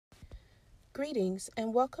Greetings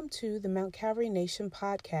and welcome to the Mount Calvary Nation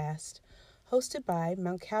podcast, hosted by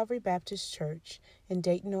Mount Calvary Baptist Church in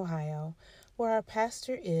Dayton, Ohio, where our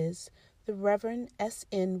pastor is the Reverend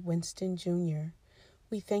S.N. Winston Jr.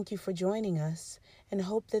 We thank you for joining us and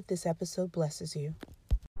hope that this episode blesses you.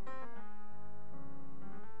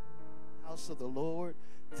 House of the Lord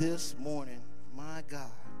this morning, my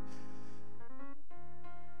God.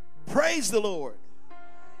 Praise the Lord.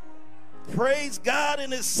 Praise God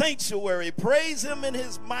in his sanctuary. Praise him in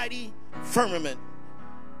his mighty firmament.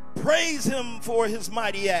 Praise him for his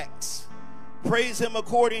mighty acts. Praise him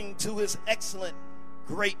according to his excellent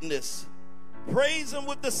greatness. Praise him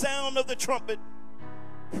with the sound of the trumpet.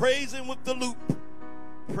 Praise him with the lute.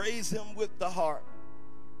 Praise him with the harp.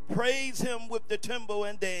 Praise him with the timbrel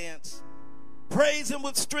and dance. Praise him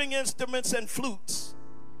with string instruments and flutes.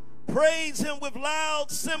 Praise him with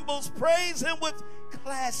loud cymbals. Praise him with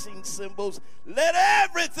clashing cymbals. Let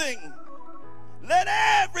everything that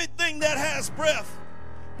has breath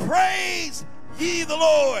praise ye the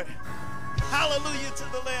Lord. Hallelujah to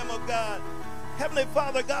the Lamb of God. Heavenly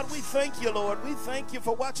Father, God, we thank you, Lord. We thank you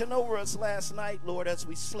for watching over us last night, Lord, as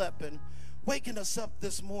we slept and waking us up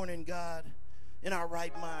this morning, God, in our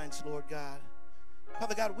right minds, Lord God.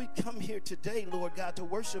 Father God, we come here today, Lord God, to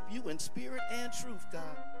worship you in spirit and truth,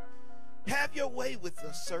 God. Have your way with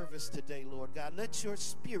the service today, Lord God. Let your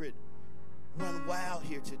spirit run wild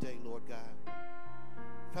here today, Lord God.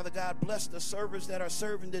 Father God, bless the servers that are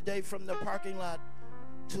serving today from the parking lot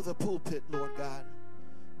to the pulpit, Lord God.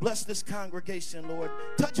 Bless this congregation, Lord.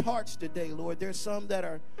 Touch hearts today, Lord. There's some that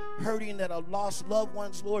are hurting, that have lost loved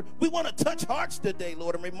ones, Lord. We want to touch hearts today,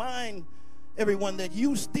 Lord, and remind everyone that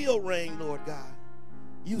you still reign, Lord God.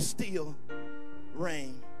 You still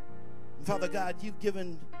reign. Father God, you've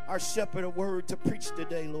given our shepherd a word to preach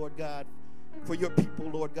today, Lord God, for your people,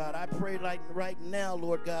 Lord God. I pray right now,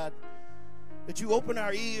 Lord God, that you open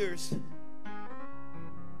our ears,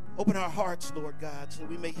 open our hearts, Lord God, so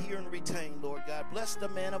we may hear and retain, Lord God. Bless the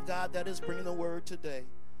man of God that is bringing the word today,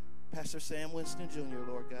 Pastor Sam Winston Jr.,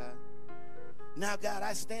 Lord God. Now, God,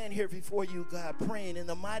 I stand here before you, God, praying in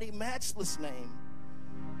the mighty, matchless name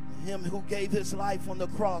of him who gave his life on the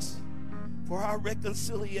cross for our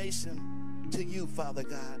reconciliation to you, Father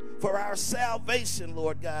God, for our salvation,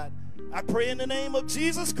 Lord God. I pray in the name of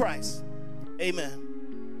Jesus Christ. Amen.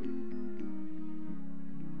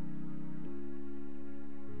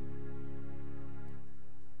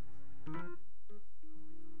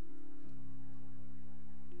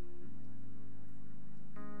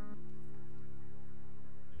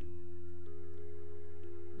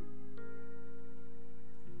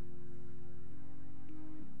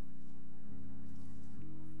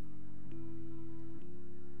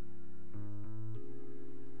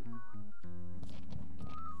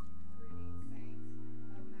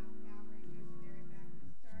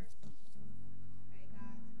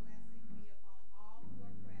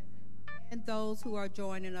 And those who are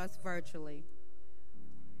joining us virtually.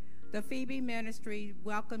 The Phoebe Ministry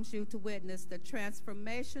welcomes you to witness the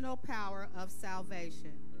transformational power of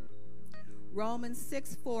salvation. Romans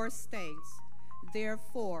 6:4 states,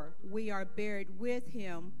 "Therefore we are buried with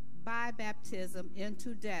him by baptism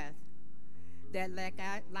into death, that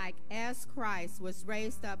like as Christ was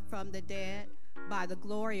raised up from the dead by the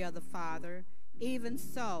glory of the Father, even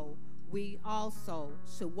so we also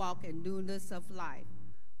should walk in newness of life."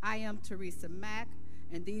 I am Teresa Mack,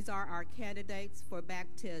 and these are our candidates for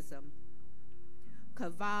baptism.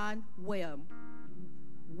 Kavan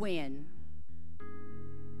Wynn.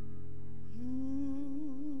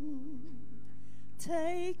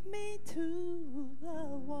 Take me to the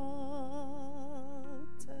water.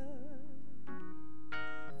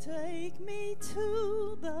 Take me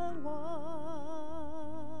to the water.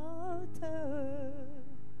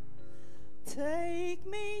 Take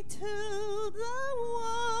me to the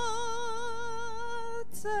water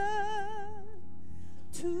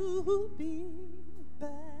to be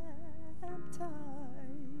baptized.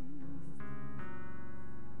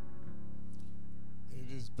 It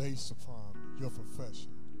is based upon your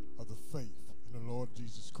profession of the faith in the Lord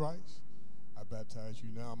Jesus Christ. I baptize you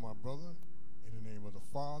now, my brother, in the name of the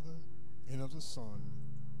Father, and of the Son,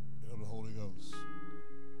 and of the Holy Ghost.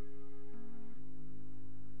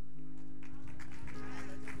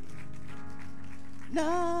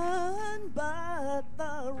 None but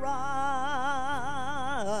the righteous,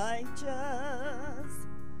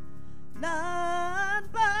 none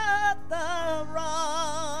but the righteous,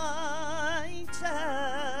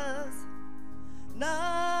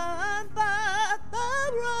 none but the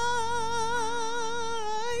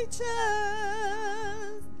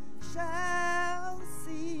righteous shall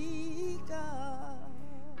see God.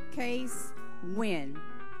 Case When?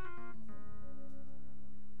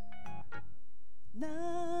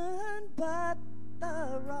 None but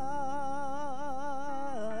the righteous,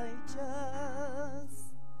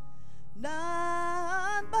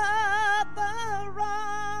 none but the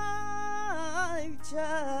righteous,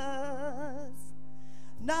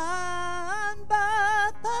 none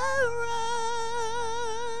but the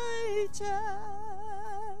righteous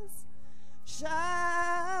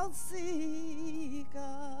shall see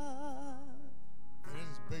God. And it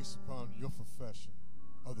is based upon your profession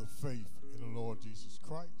of the faith in the Lord Jesus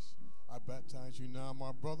Christ. I baptize you now,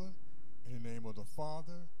 my brother, in the name of the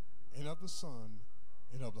Father, and of the Son,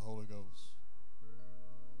 and of the Holy Ghost.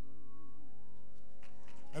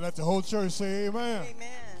 And let the whole church say amen. Amen.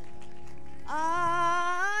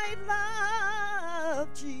 I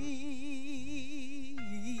love Jesus.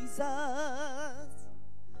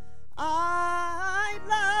 I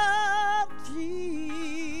love Jesus.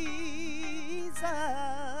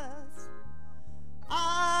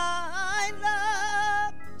 I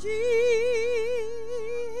love Jesus.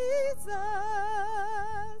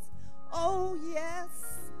 Oh, yes,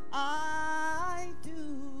 I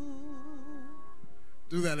do.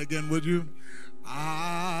 Do that again, would you?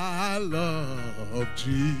 I love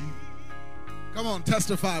Jesus. Come on,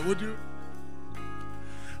 testify, would you?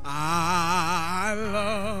 I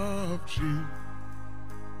love Jesus.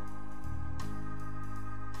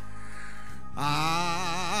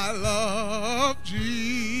 I love Jesus.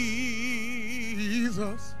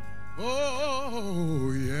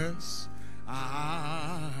 Oh, yes,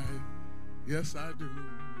 yes, I do.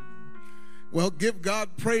 Well, give God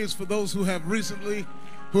praise for those who have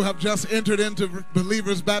just entered into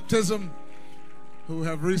believers' baptism, who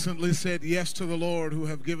have recently said yes to the Lord, who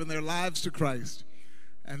have given their lives to Christ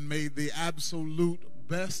and made the absolute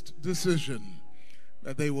best decision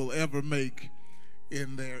that they will ever make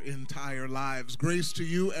in their entire lives. Grace to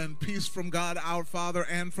you and peace from God our Father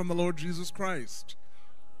and from the Lord Jesus Christ.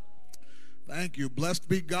 Thank you. Blessed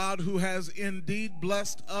be God who has indeed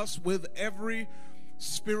blessed us with every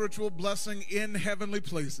spiritual blessing in heavenly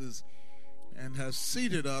places and has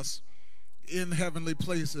seated us in heavenly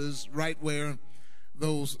places right where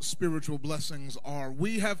those spiritual blessings are.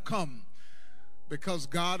 We have come because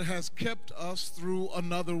God has kept us through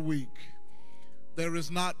another week. There is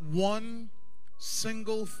not one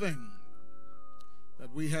single thing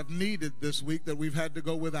that we have needed this week that we've had to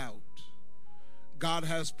go without. God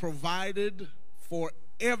has provided for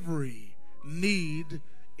every need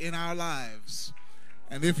in our lives.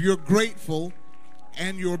 And if you're grateful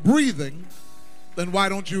and you're breathing, then why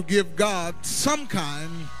don't you give God some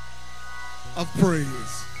kind of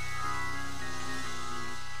praise?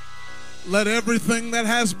 Let everything that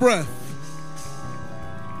has breath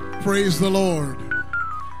praise the Lord.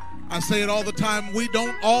 I say it all the time, we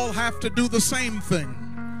don't all have to do the same thing.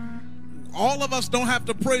 All of us don't have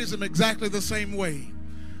to praise Him exactly the same way.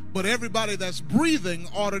 But everybody that's breathing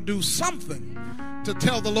ought to do something to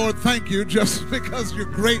tell the Lord thank you, just because you're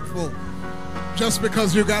grateful, just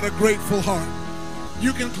because you got a grateful heart.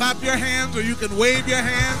 You can clap your hands, or you can wave your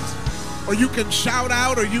hands, or you can shout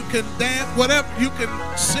out, or you can dance, whatever. You can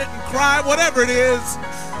sit and cry, whatever it is.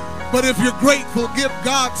 But if you're grateful, give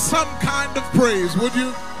God some kind of praise, would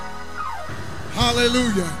you?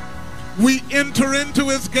 Hallelujah. We enter into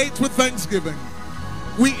His gates with thanksgiving.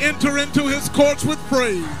 We enter into His courts with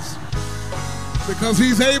praise, because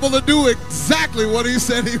He's able to do exactly what He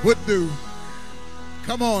said He would do.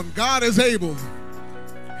 Come on, God is able.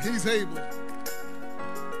 He's able.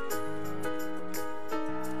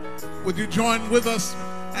 Would you join with us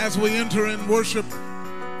as we enter in worship?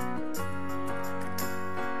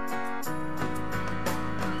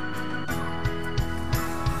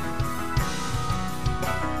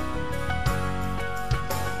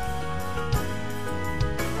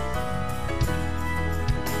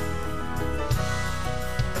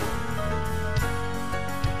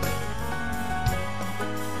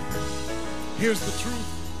 Here's the truth.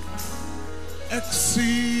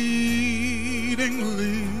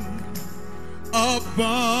 Exceedingly,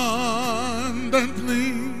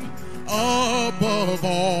 abundantly, above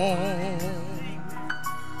all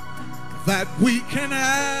that we can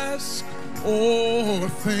ask or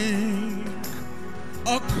think,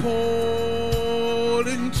 according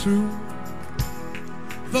to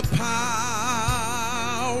the power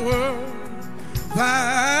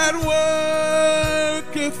that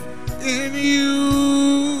worketh in you.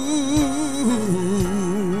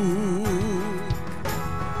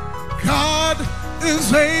 God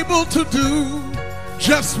is able to do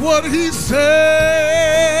just what He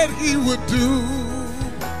said He would do.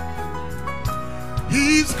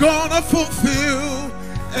 He's gonna fulfill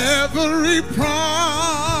every every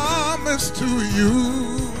promise to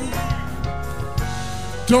you.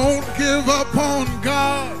 Don't give up on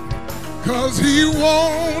God, 'cause he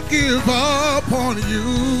won't give up on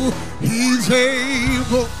you. He's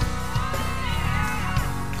able.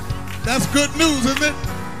 That's good news, isn't it?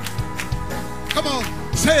 Come on,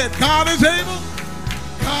 say it. God is able.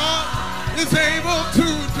 God is able to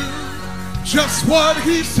do just what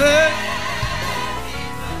he said.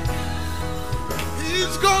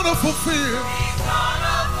 He's gonna fulfill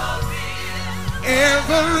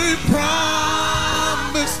every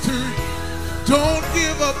promise to you. Don't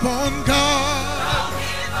give up on God,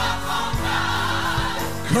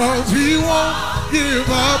 'cause he won't give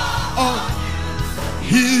up on you.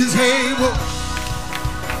 He's able.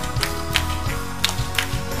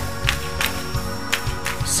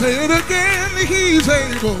 Say it again, he's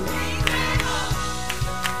able.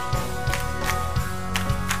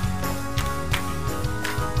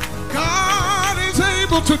 God is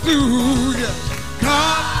able to do, yes.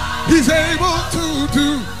 God, he's able to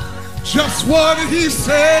do just what he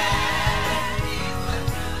said.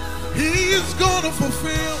 He's gonna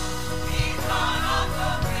fulfill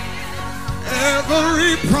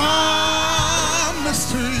every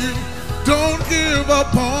promise to you. Don't give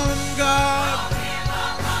up on God,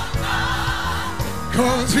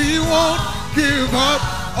 'cause he won't give up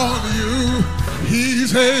on you.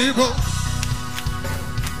 He's able.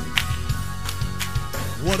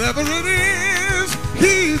 Whatever it is,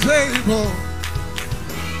 he's able.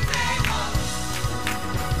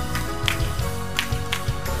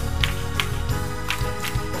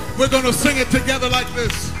 We're going to sing it together like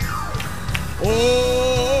this. Oh,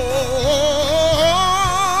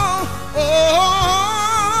 oh,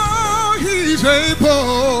 oh, he's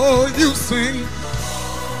able. You sing.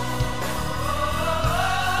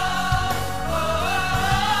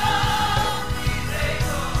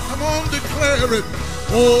 Come on, declare it.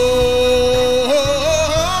 Oh,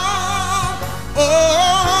 oh,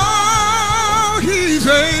 oh, he's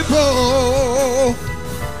able.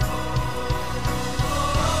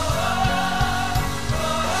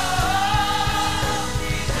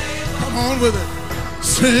 Come on with it.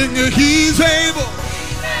 Sing, he's able.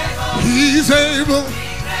 He's able.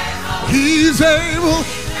 He's able.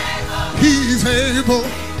 He's able.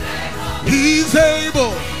 He's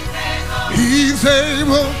able. He's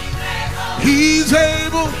able. He's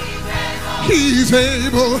able. He's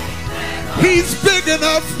able. He's big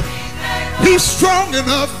enough. He's strong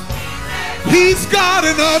enough. He's God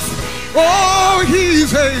enough. Oh,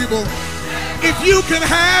 he's able. If you can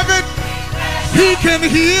have it, he can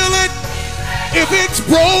heal it. If it's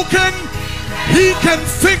broken, he can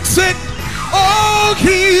fix it. Oh,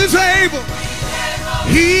 he's able.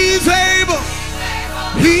 He's able.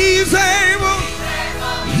 He's able.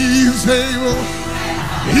 He's able.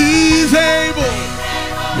 He's able.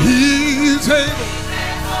 He's able.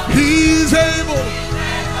 He's able.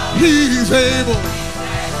 He's able.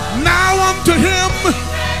 Now unto him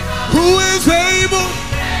who is able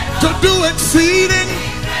to do exceeding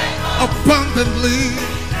abundantly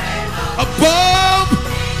above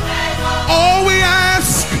all we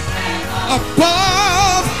ask,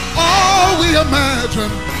 above all we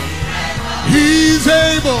imagine. He's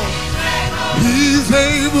able. He's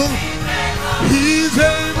able. He's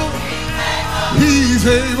able. He's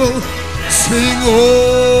able. Sing, oh,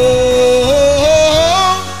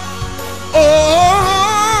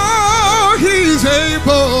 oh, he's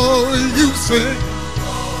able. You sing.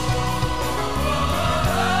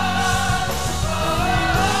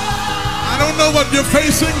 I don't know what you're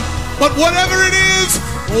facing, but whatever it is,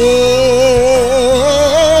 oh,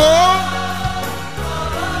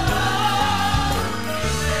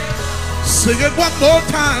 sing it one more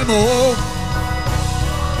time, oh,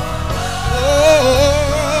 oh,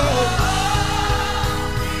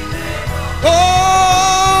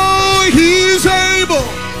 oh, he's able,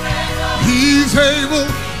 he's able,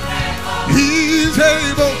 he's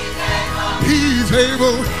able, he's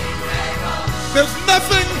able. There's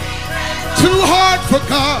nothing too hard for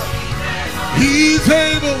God. He's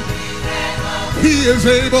able. He is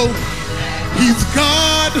able. He's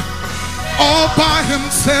God all by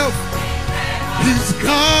himself. He's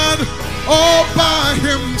God all by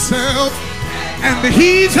himself. And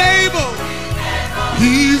he's able.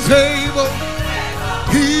 He's able.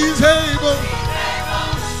 He's able.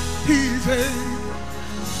 He's able.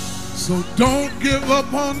 So don't give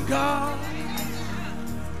up on God.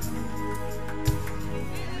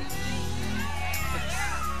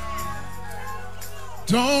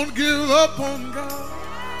 Don't give up on God.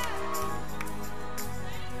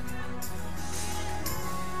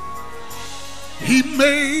 He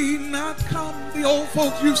may not come, the old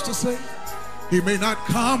folks used to say, he may not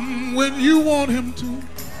come when you want him to,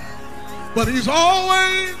 but he's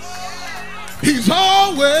always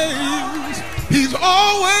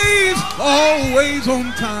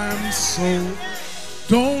on time. So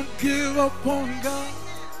don't give up on God,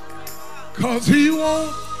 'cause he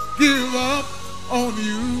won't give up on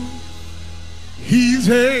you. He's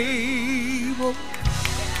able.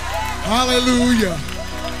 Hallelujah.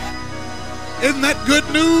 Isn't that good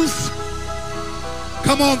news?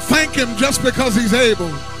 Come on, thank him just because he's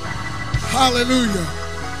able. Hallelujah.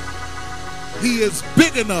 He is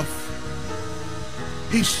big enough.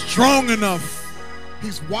 He's strong enough.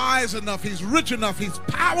 He's wise enough. He's rich enough. He's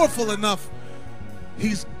powerful enough.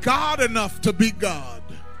 He's God enough to be God.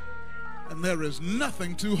 And there is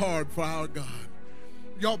nothing too hard for our God.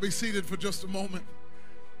 Y'all be seated for just a moment.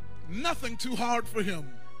 Nothing too hard for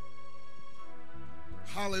him.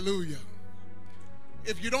 Hallelujah.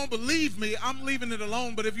 If you don't believe me, I'm leaving it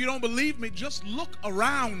alone. But if you don't believe me, just look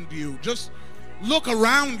around you. Just look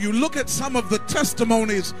around you. Look at some of the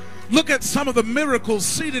testimonies. Look at some of the miracles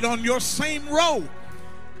seated on your same row.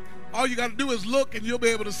 All you got to do is look and you'll be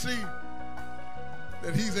able to see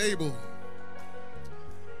that he's able.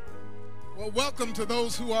 Well, welcome to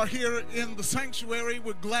those who are here in the sanctuary.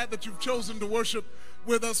 We're glad that you've chosen to worship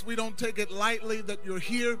with us. We don't take it lightly that you're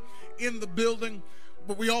here in the building,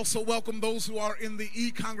 but we also welcome those who are in the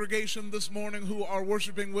e-congregation this morning who are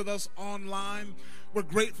worshiping with us online. We're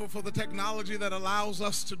grateful for the technology that allows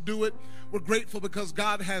us to do it. We're grateful because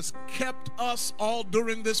God has kept us all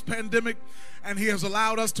during this pandemic, and he has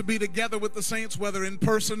allowed us to be together with the saints, whether in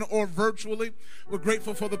person or virtually. We're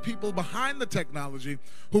grateful for the people behind the technology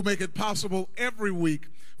who make it possible every week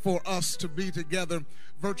for us to be together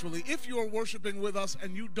virtually. If you are worshiping with us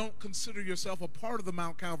and you don't consider yourself a part of the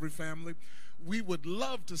Mount Calvary family, we would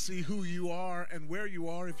love to see who you are and where you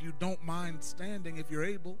are. If you don't mind standing, if you're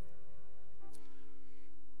able.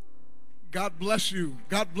 God bless you.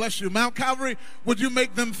 God bless you. Mount Calvary, would you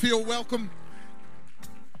make them feel welcome?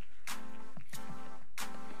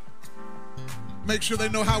 Make sure they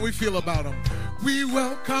know how we feel about them. We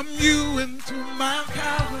welcome you into Mount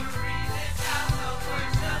Calvary.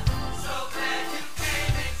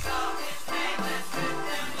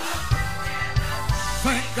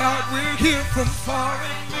 Thank God we're here from far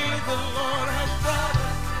and near. The Lord has brought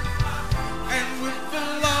us. And with the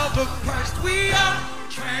love of Christ we are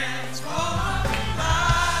transformed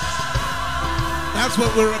lives. That's what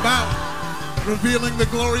we're about. Revealing the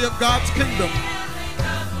glory of God's kingdom.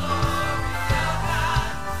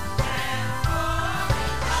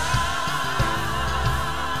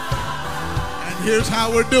 And here's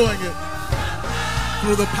how we're doing it.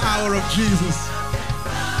 Through the power of Jesus.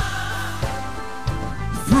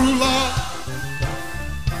 Through love,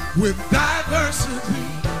 with diversity,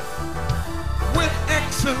 with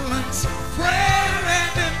excellence, prayer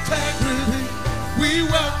and integrity, we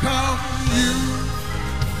welcome you.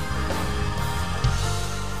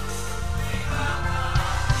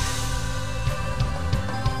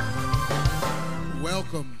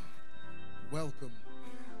 Welcome, welcome.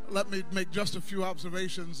 Let me make just a few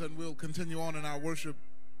observations and we'll continue on in our worship.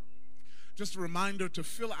 Just a reminder to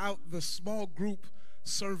fill out the small group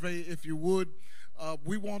survey, if you would.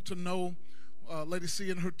 We want to know, Lady C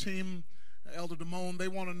and her team, Elder Damone, they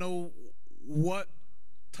want to know what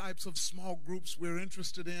types of small groups we're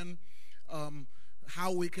interested in,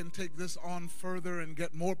 how we can take this on further and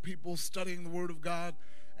get more people studying the Word of God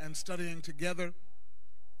and studying together.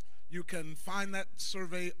 You can find that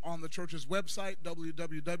survey on the church's website,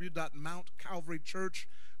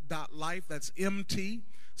 www.mountcalvarychurch.life. That's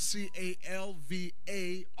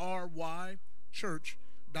MTCALVARY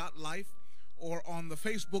church.life, or on the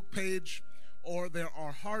Facebook page, or there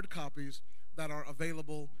are hard copies that are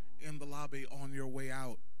available in the lobby on your way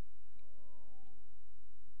out.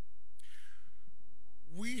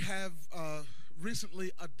 We have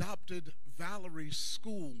recently adopted Valerie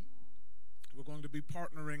School. We're going to be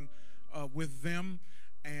partnering with them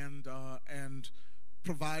and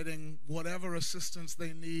providing whatever assistance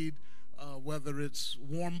they need, whether it's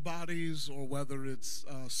warm bodies or whether it's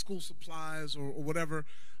school supplies or whatever.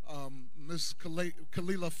 Ms.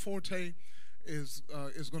 Kalila Forte is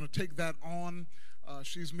going to take that on.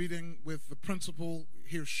 She's meeting with the principal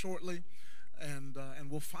here shortly, and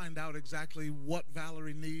we'll find out exactly what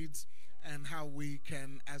Valerie needs and how we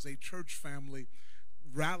can, as a church family,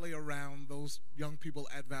 rally around those young people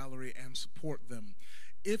at Valerie and support them.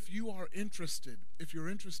 If you're interested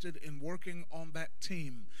in working on that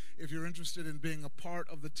team, if you're interested in being a part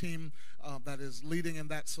of the team that is leading in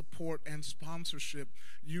that support and sponsorship,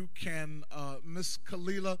 you can, Miss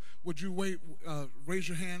Kalila, would you raise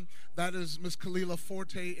your hand? That is Miss Kalila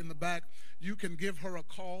Forte in the back. You can give her a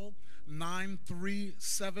call,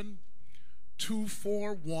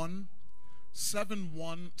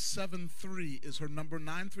 937-241-7173 is her number,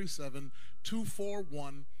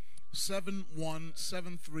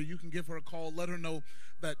 937-241-7173. You can give her a call. Let her know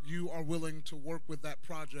that you are willing to work with that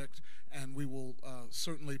project, and we will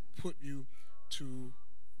certainly put you to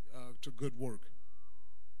good work.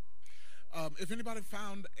 If anybody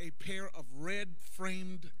found a pair of red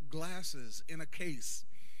framed glasses in a case,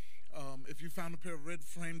 if you found a pair of red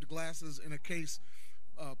framed glasses in a case,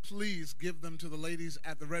 please give them to the ladies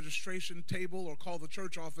at the registration table or call the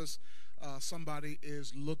church office. Somebody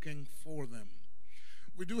is looking for them.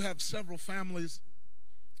 We do have several families,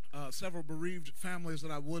 several bereaved families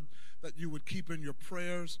that you would keep in your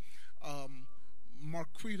prayers.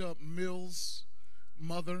 Marquita Mills'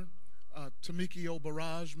 mother, Tamikio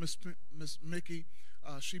Barrage, Miss Mickey,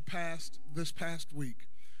 she passed this past week.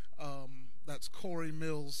 That's Corey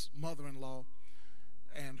Mills' mother-in-law,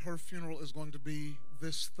 and her funeral is going to be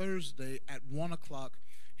this Thursday at 1 o'clock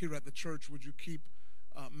here at the church. Would you keep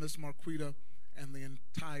Miss Marquita and the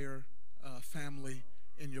entire family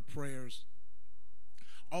in your prayers?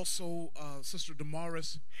 Also, Sister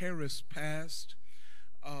Damaris Harris passed.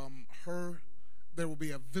 There will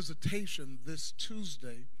be a visitation this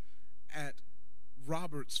Tuesday at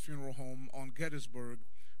Robert's Funeral Home on Gettysburg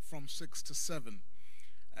from 6 to 7.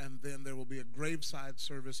 And then there will be a graveside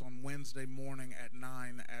service on Wednesday morning at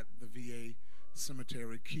 9 at the VA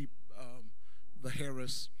cemetery. Keep the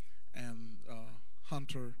Harris and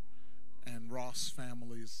Hunter and Ross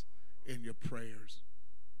families in your prayers.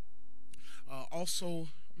 Also,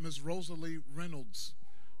 Ms. Rosalie Reynolds,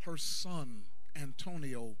 her son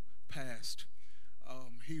Antonio passed.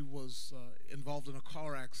 He was involved in a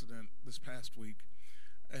car accident this past week,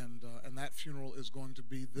 and that funeral is going to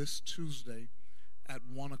be this Tuesday at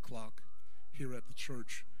 1 o'clock here at the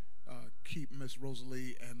church. Keep Miss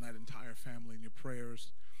Rosalie and that entire family in your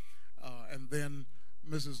prayers. And then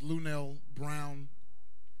Mrs. Lunell Brown,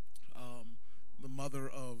 the mother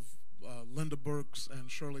of Linda Burks and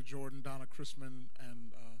Shirley Jordan, Donna Chrisman,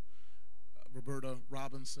 and Roberta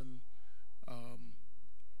Robinson,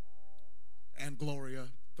 and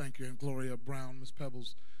Gloria, thank you, and Gloria Brown, Miss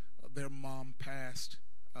Pebbles. Their mom passed.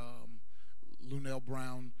 Lunell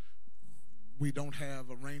Brown, we don't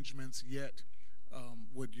have arrangements yet.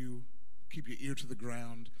 Would you keep your ear to the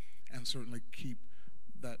ground and certainly keep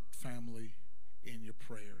that family in your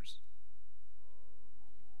prayers?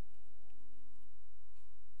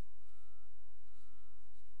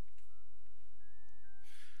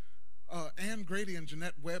 Ann Grady and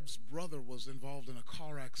Jeanette Webb's brother was involved in a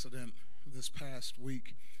car accident this past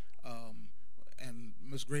week, and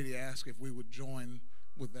Miss Grady asked if we would join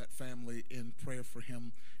with that family in prayer for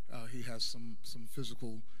him. He has some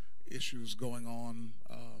physical issues going on.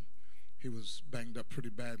 He was banged up pretty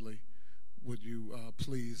badly. Would you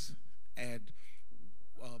please add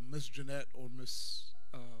Miss Jeanette or Miss,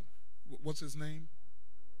 what's his name?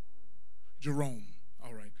 Jerome.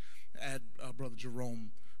 All right. Add Brother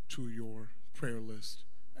Jerome to your prayer list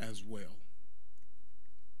as well.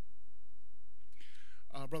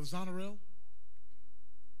 Brother Zonorel,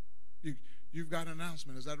 you've got an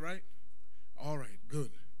announcement, is that right? All right,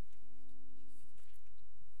 good.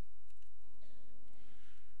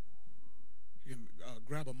 You can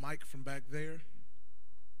grab a mic from back there.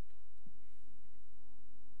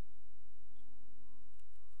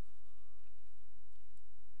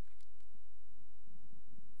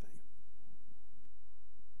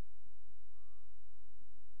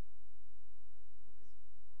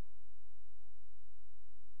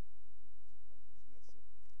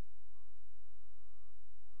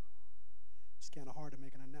 It's kind of hard to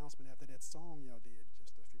make an announcement after that song y'all did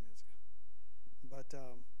just a few minutes ago. But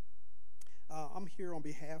I'm here on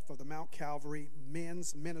behalf of the Mount Calvary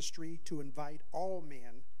Men's Ministry to invite all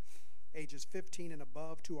men ages 15 and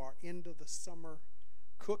above to our end of the summer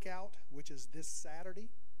cookout, which is this Saturday,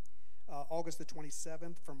 August the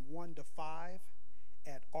 27th from 1 to 5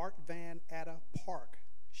 at Art Van Atta Park,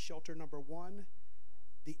 shelter number 1.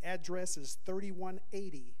 The address is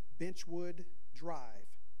 3180 Benchwood Drive.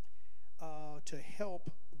 To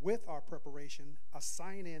help with our preparation, a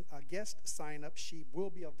guest sign-up sheet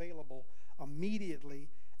will be available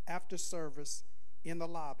immediately after service in the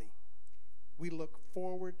lobby. We look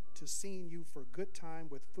forward to seeing you for a good time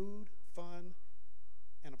with food, fun,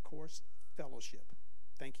 and of course, fellowship.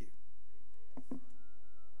 Thank you.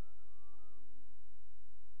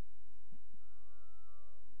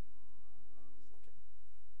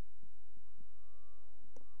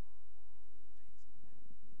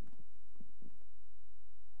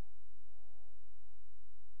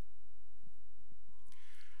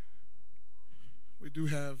 do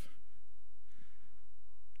have,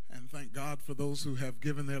 and thank God for those who have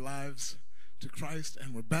given their lives to Christ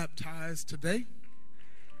and were baptized today.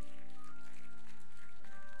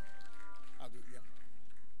 I'll do, yeah.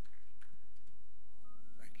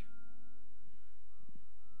 Thank you.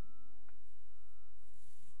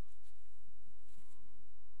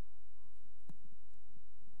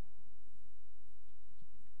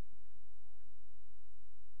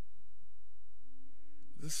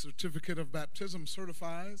 This certificate of baptism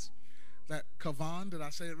certifies that Kavan, did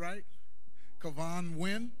I say it right? Kavan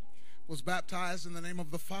Wynn was baptized in the name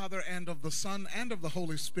of the Father and of the Son and of the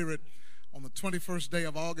Holy Spirit on the 21st day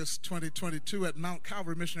of August 2022 at Mount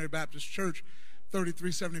Calvary Missionary Baptist Church,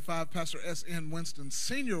 3375 Pastor S.N. Winston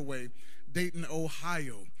Senior Way, Dayton,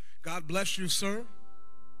 Ohio. God bless you, sir.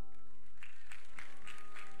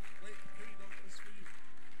 Wait, here you go. This is for you.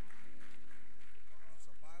 That's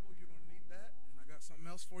a Bible. You're going to need that. And I got something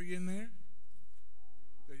else for you in there.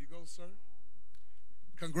 There you go, sir.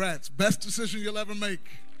 Congrats. Best decision you'll ever make.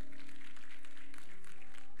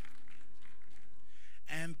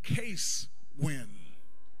 And Case Win. Bless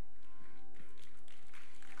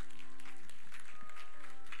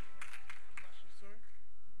you, sir.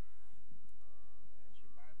 That's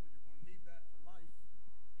your Bible. You're going to need that for life.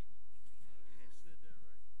 I said that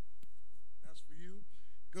right. That's for you.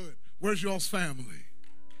 Good. Where's y'all's family?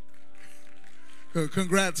 Good.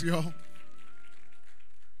 Congrats, y'all.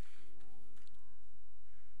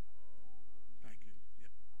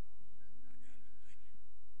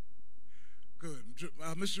 Good.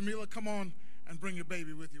 Miss Jamila, come on and bring your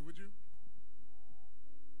baby with you, would you?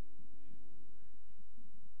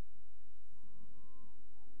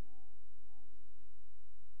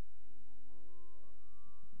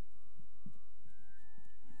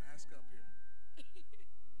 Mask up here.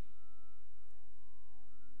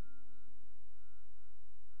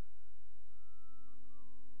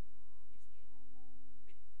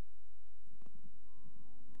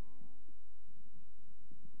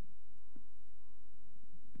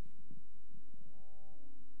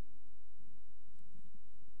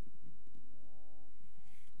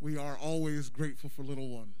 We are always grateful for little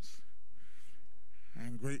ones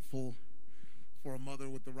and grateful for a mother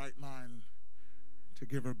with the right mind to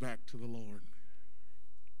give her back to the Lord.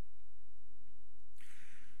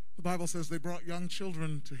 The Bible says they brought young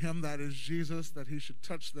children to him, that is Jesus, that he should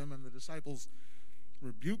touch them, and the disciples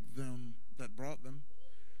rebuked them that brought them.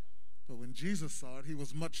 But when Jesus saw it, he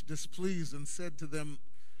was much displeased and said to them,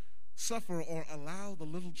 "Suffer or allow the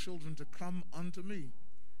little children to come unto me,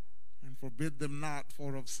 and forbid them not,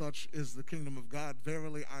 for of such is the kingdom of God.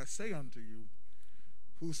 Verily I say unto you,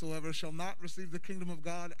 whosoever shall not receive the kingdom of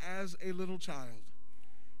God as a little child,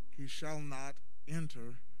 he shall not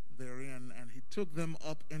enter therein." And he took them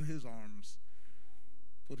up in his arms,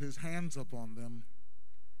 put his hands upon them,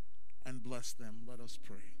 and blessed them. Let us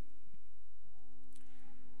pray.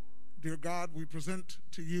 Dear God, we present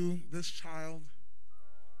to you this child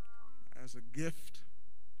as a gift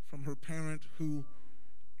from her parent who,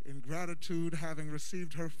 in gratitude, having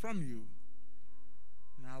received her from you,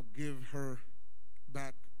 now give her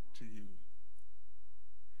back to you.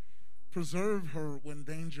 Preserve her when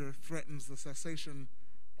danger threatens the cessation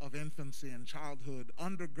of infancy and childhood.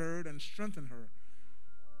 Undergird and strengthen her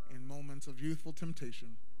in moments of youthful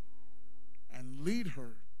temptation, and lead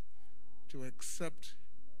her to accept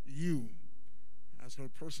you as her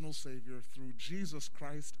personal Savior through Jesus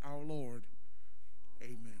Christ our Lord.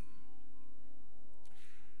 Amen.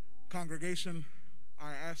 Congregation,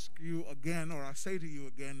 I ask you again, or I say to you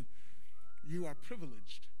again, you are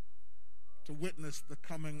privileged to witness the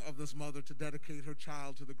coming of this mother to dedicate her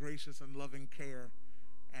child to the gracious and loving care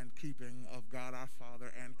and keeping of God our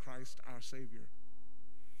Father and Christ our Savior.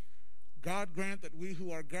 God grant that we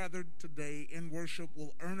who are gathered today in worship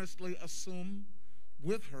will earnestly assume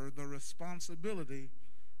with her the responsibility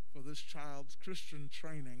for this child's Christian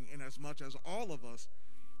training, inasmuch as all of us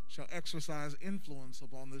shall exercise influence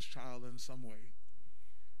upon this child in some way.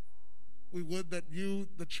 We would that you,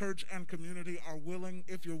 the church and community, are willing,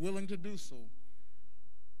 if you're willing to do so,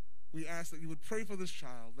 we ask that you would pray for this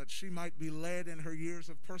child, that she might be led in her years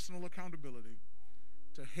of personal accountability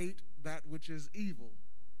to hate that which is evil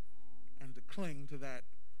and to cling to that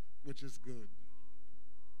which is good.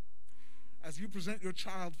 As you present your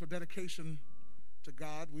child for dedication to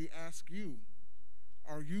God, we ask you,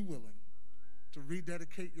 are you willing to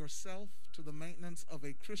rededicate yourself to the maintenance of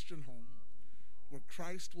a Christian home where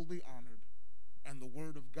Christ will be honored and the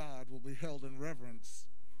Word of God will be held in reverence,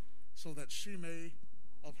 so that she may,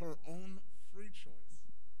 of her own free choice,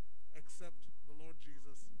 accept the Lord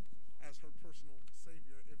Jesus as her personal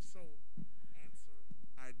Savior? If so, answer,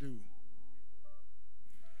 I do.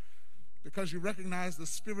 because you recognize the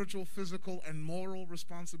spiritual, physical, and moral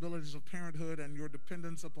responsibilities of parenthood and your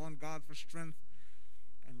dependence upon God for strength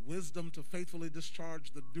and wisdom to faithfully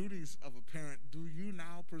discharge the duties of a parent, do you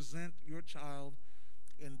now present your child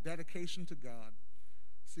in dedication to God,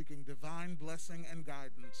 seeking divine blessing and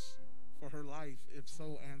guidance for her life? If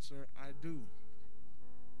so, answer, I do.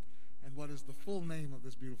 And what is the full name of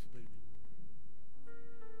this beautiful baby?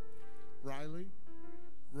 Riley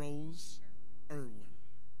Rose Irwin.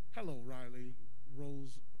 Hello, Riley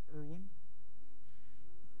Rose Irwin.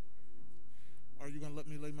 Are you going to let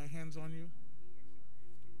me lay my hands on you?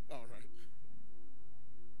 All right.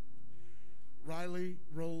 Riley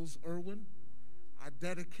Rose Irwin, I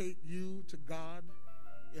dedicate you to God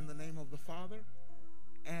in the name of the Father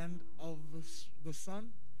and of the Son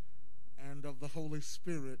and of the Holy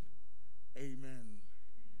Spirit. Amen.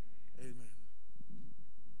 Amen.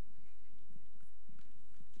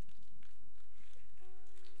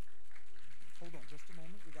 Hold on just a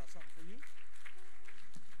moment. We got something for you.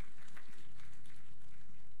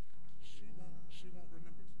 She won't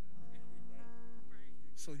remember today.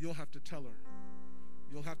 So you'll have to tell her.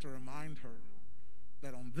 You'll have to remind her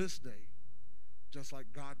that on this day, just like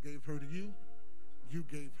God gave her to you, you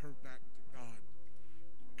gave her back to God.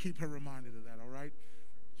 Keep her reminded of that, all right?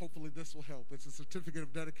 Hopefully this will help. It's a certificate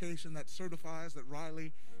of dedication that certifies that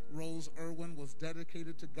Riley Rose Irwin was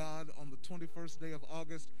dedicated to God on the 21st day of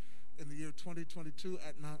August in the year 2022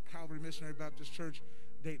 at Mount Calvary Missionary Baptist Church,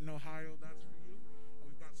 Dayton, Ohio. That's for you. And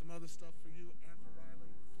we've got some other stuff for you and for Riley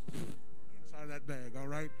inside of that bag, all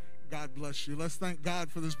right? God bless you. Let's thank God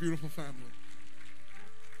for this beautiful family.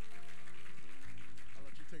 I'll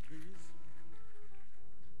let you take these. Thank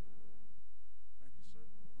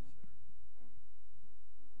you,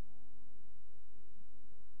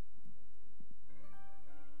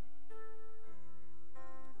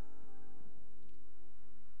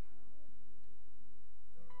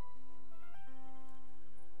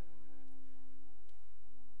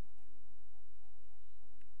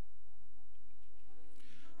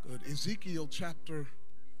 sir. Good. Ezekiel chapter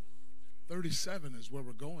 37 is where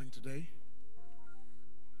we're going today.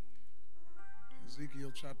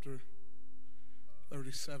 Ezekiel chapter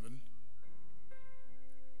 37.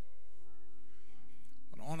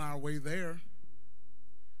 And on our way there,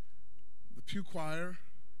 the pew choir,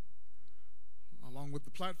 along with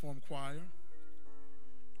the platform choir,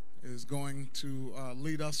 is going to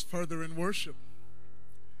lead us further in worship.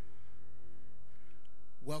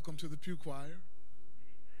 Welcome to the pew choir.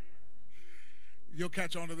 You'll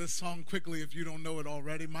catch on to this song quickly if you don't know it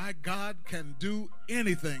already. My God can do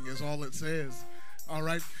anything is all it says. All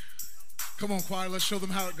right. Come on, choir. Let's show them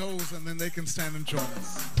how it goes, and then they can stand and join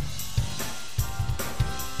us.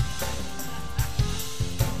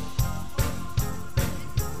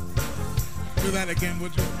 Do that again,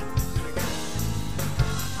 would you?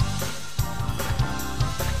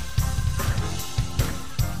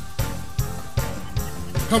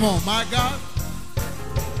 Come on, my God.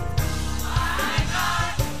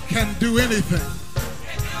 Can do anything.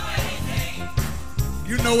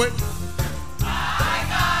 You know it. My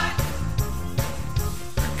God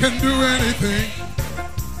can do anything.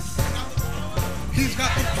 He's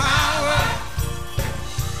got the power.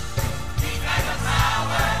 He's got the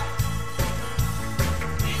power.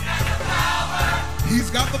 He's got the power.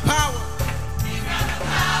 He's got the power. He's got the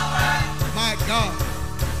power. My God.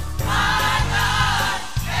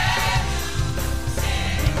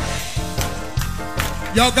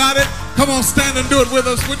 Y'all got it? Come on, stand and do it with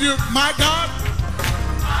us. Would you? My God,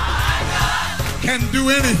 can do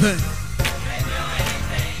anything. Can do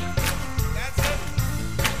anything. That's it.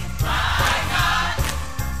 My God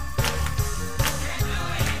can do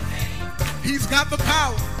anything. He's got the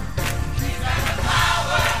power. He's got the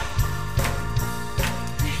power.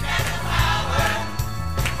 He's got the power.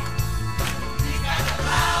 He's got the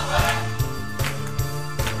power.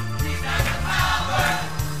 He's got the power.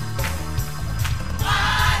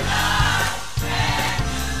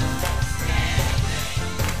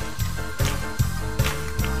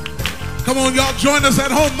 Come on, y'all, join us at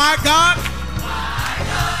home. My God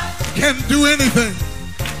can do anything.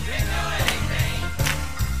 Can do anything.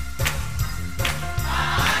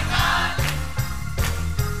 My God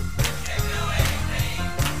can do anything.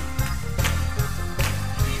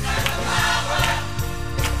 He's got the power.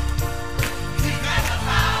 He's got the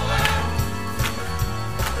power.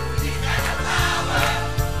 He's got the power.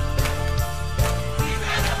 He's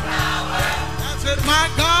got the power. That's it, my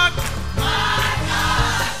God.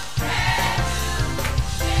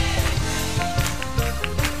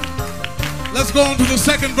 Let's go on to the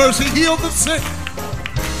second verse. He healed the sick.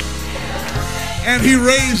 And he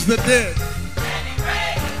raised the dead.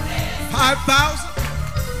 5,000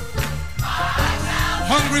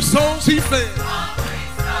 hungry souls he fed.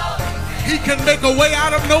 He can make a way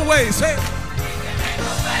out of no way. Say it.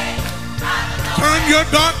 Turn your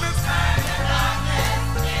darkness.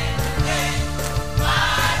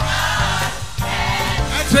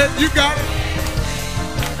 That's it. You got it.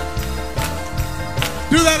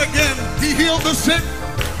 Do that again. He healed the sick.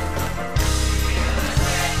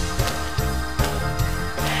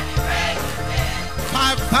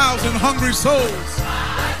 Thousand hungry souls.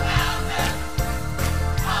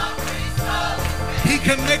 He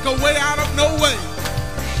can make a way out of no way.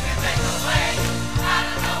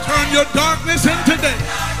 Turn your darkness into day.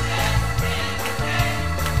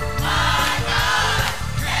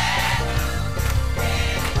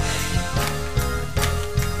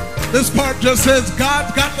 This part just says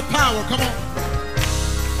God's got the power. Come on.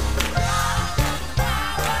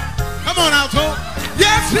 Come on, alto.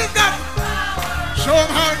 Yes, he's got the power. Show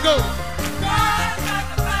him how it goes.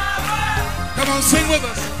 Come on, sing with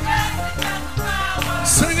us.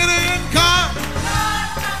 Sing it in, God.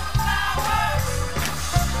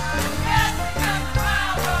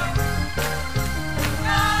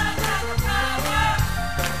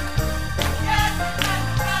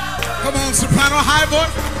 Come on, soprano, high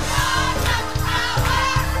voice.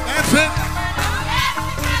 That's it.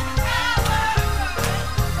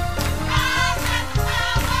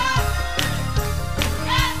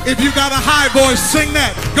 If you got a high voice, sing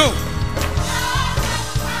that. Go.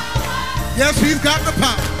 Yes, he's got the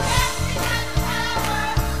power.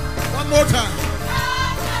 One more time.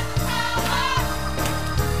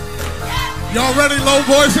 Y'all ready, low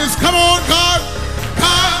voices? Come on, God.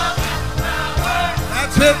 God.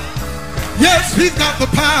 That's it. Yes, he's got the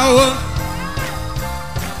power.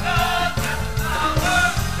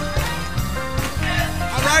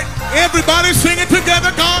 All right, everybody sing it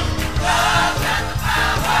together, God.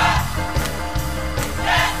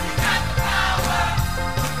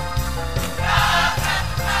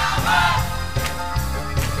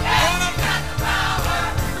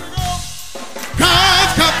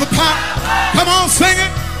 Come on, sing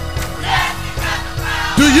it. Yes, he's got the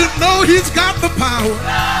power. Do you know he's got the power?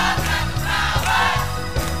 Yes,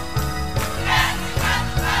 he's got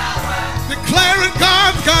the power. Declaring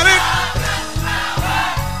God's got it.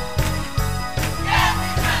 Yes,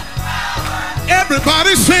 he's got the power.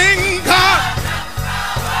 Everybody sing God.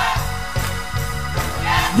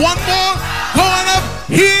 Yes, one more going up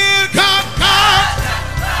here, God, God.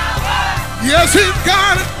 Yes, he's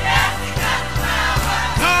got it.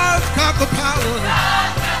 Got the power.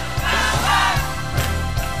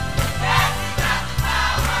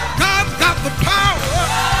 God's got the power.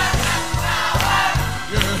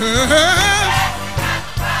 Yes.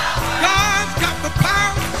 God's got the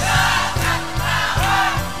power.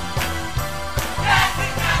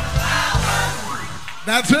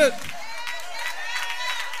 That's it.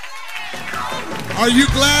 Are you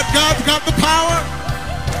glad God's got the power?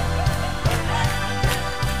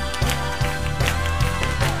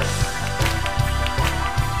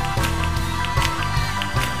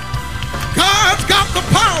 God's got the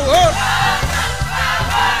power.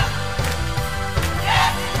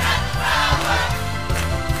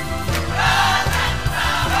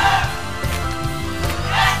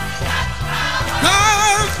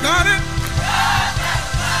 God's got it.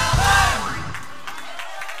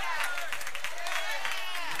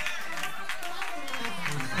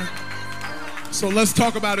 So let's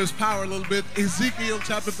talk about his power a little bit. Ezekiel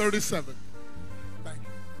chapter 37. Thank you.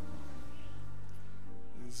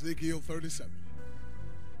 Ezekiel 37.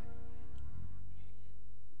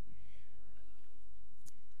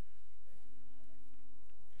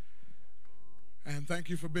 And thank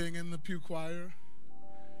you for being in the pew choir.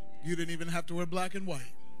 You didn't even have to wear black and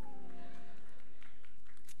white.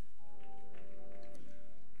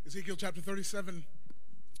 Ezekiel chapter 37,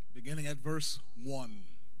 beginning at verse 1.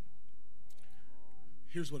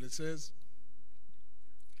 Here's what it says.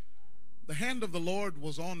 The hand of the Lord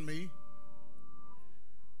was on me,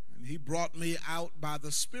 and he brought me out by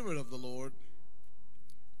the Spirit of the Lord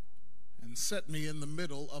and set me in the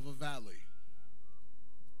middle of a valley.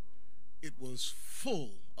 It was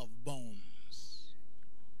full of bones.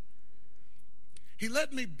 He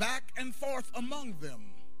led me back and forth among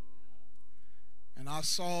them, and I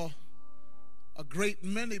saw a great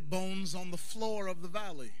many bones on the floor of the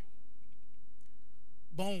valley,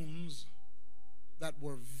 bones that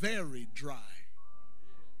were very dry.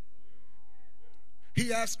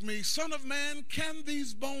 He asked me, Son of man, can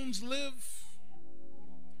these bones live?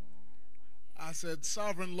 I said,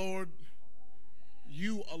 Sovereign Lord,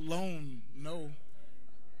 you alone know.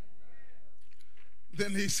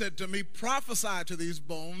 Then he said to me, prophesy to these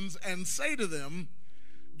bones and say to them,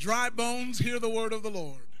 dry bones, hear the word of the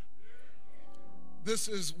Lord. This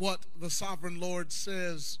is what the sovereign Lord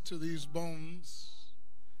says to these bones.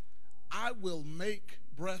 I will make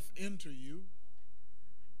breath into you,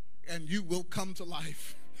 and you will come to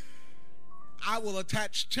life. I will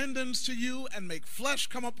attach tendons to you and make flesh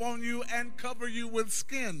come upon you and cover you with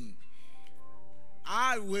skin.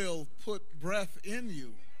 I will put breath in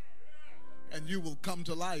you, and you will come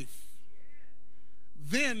to life.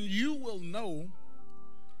 Then you will know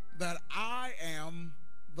that I am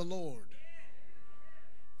the Lord.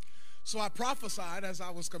 So I prophesied as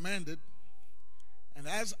I was commanded, and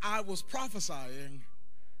as I was prophesying,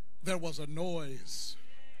 there was a noise,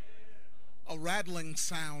 a rattling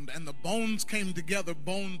sound, and the bones came together,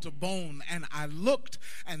 bone to bone. And I looked,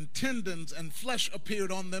 and tendons and flesh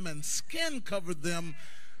appeared on them, and skin covered them,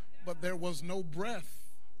 but there was no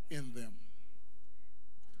breath in them.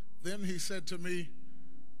 Then he said to me,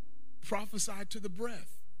 prophesy to the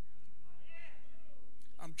breath.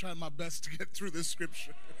 I'm trying my best to get through this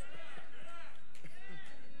scripture.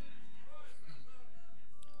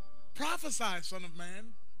 Prophesy, Son of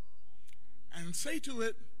Man, and say to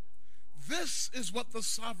it, this is what the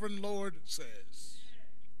sovereign Lord says.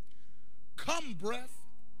 Come, breath,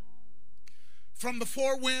 from the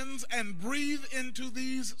four winds, and breathe into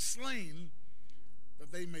these slain,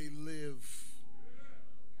 that they may live.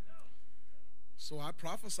 So I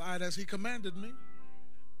prophesied as he commanded me,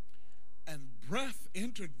 and breath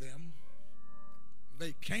entered them.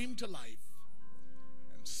 They came to life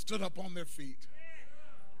and stood up on their feet,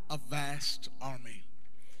 a vast army.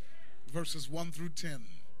 Verses 1 through 10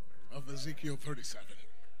 of Ezekiel 37.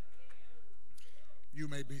 You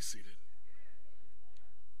may be seated.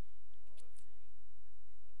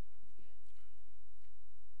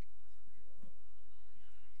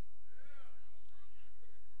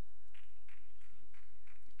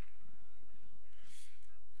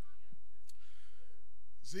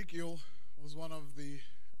 Ezekiel was one of the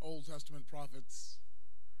Old Testament prophets,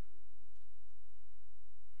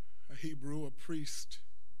 a Hebrew, a priest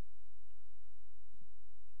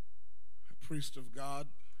of God.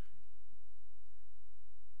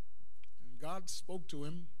 And God spoke to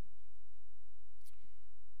him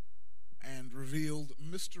and revealed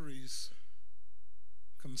mysteries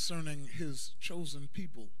concerning his chosen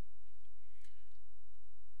people.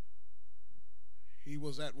 He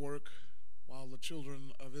was at work while the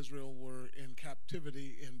children of Israel were in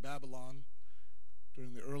captivity in Babylon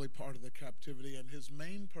during the early part of the captivity, and his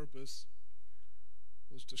main purpose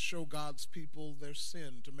was to show God's people their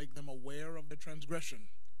sin, to make them aware of their transgression,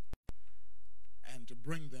 and to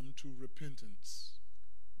bring them to repentance.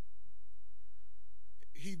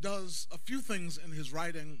 He does a few things in his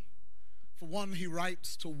writing. For one, he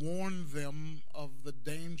writes to warn them of the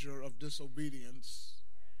danger of disobedience.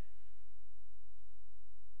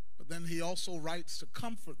 But then he also writes to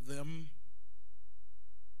comfort them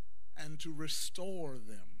and to restore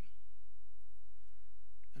them.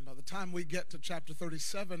 And by the time we get to chapter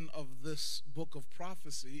 37 of this book of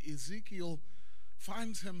prophecy, Ezekiel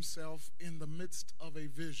finds himself in the midst of a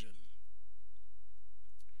vision.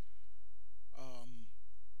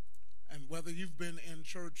 And whether you've been in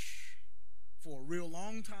church for a real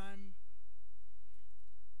long time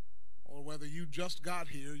or whether you just got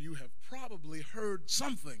here, you have probably heard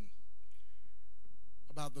something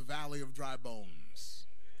about the Valley of Dry Bones,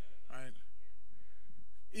 right?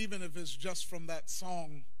 Even if it's just from that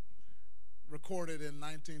song recorded in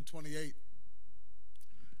 1928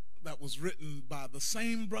 that was written by the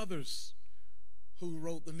same brothers who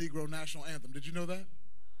wrote the Negro National Anthem. Did you know that?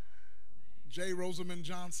 J. Rosamond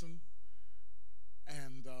Johnson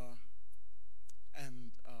and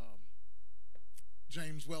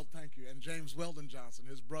James Weldon Johnson,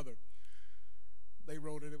 his brother. They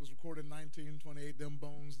wrote it. It was recorded in 1928. Them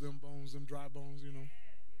bones, them dry bones, you know.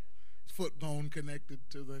 Foot bone connected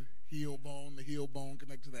to the heel bone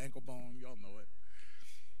connected to the ankle bone. Y'all know it.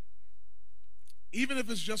 Even if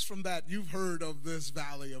it's just from that, you've heard of this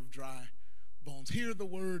valley of dry bones. Hear the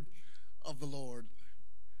word of the Lord.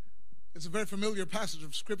 It's a very familiar passage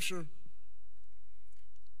of Scripture.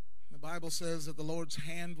 The Bible says that the Lord's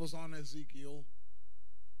hand was on Ezekiel,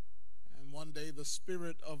 and one day the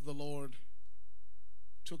Spirit of the Lord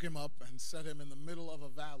took him up and set him in the middle of a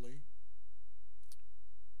valley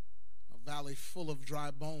full of dry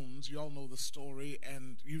bones. You all know the story,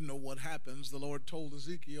 and you know what happens. The Lord told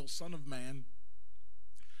Ezekiel, Son of man,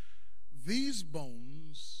 these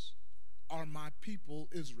bones are my people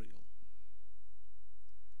Israel.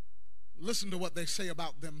 Listen to what they say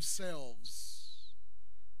about themselves.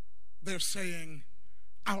 They're saying,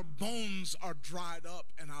 our bones are dried up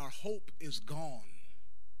and our hope is gone.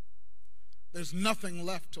 There's nothing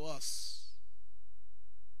left to us.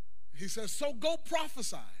 He says, so go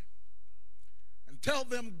prophesy and tell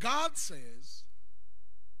them God says,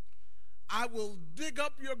 I will dig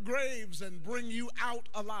up your graves and bring you out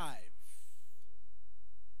alive.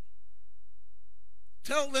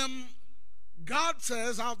 Tell them God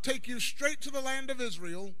says, I'll take you straight to the land of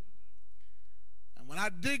Israel. And when I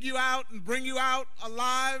dig you out and bring you out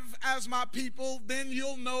alive as my people, then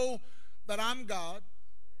you'll know that I'm God.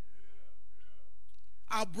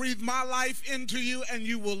 I'll breathe my life into you and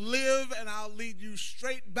you will live, and I'll lead you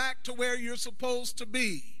straight back to where you're supposed to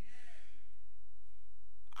be.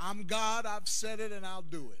 I'm God, I've said it, and I'll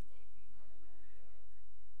do it.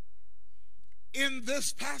 In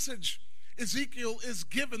this passage, Ezekiel is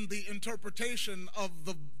given the interpretation of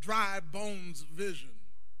the dry bones vision.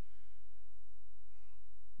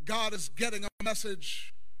 God is getting a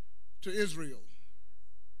message to Israel.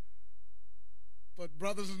 But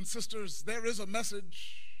brothers and sisters, there is a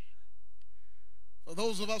message for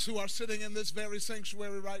those of us who are sitting in this very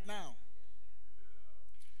sanctuary right now.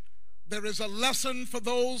 There is a lesson for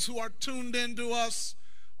those who are tuned into us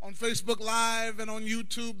on Facebook Live and on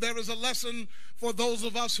YouTube. There is a lesson for those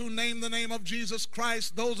of us who name the name of Jesus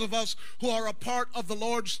Christ, those of us who are a part of the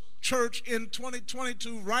Lord's church in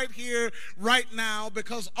 2022 right here, right now,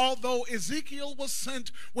 because although Ezekiel was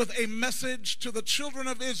sent with a message to the children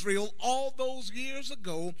of Israel all those years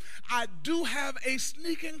ago, I do have a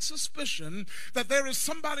sneaking suspicion that there is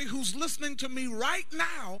somebody who's listening to me right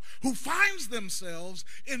now who finds themselves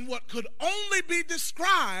in what could only be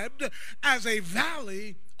described as a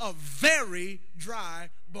valley of very dry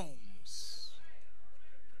bones.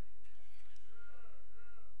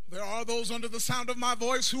 There are those under the sound of my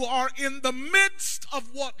voice who are in the midst of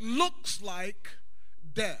what looks like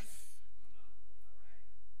death,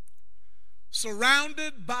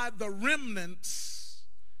 surrounded by the remnants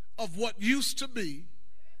of what used to be,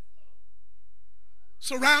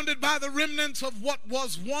 surrounded by the remnants of what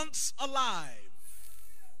was once alive,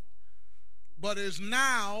 but is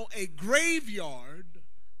now a graveyard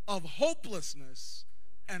of hopelessness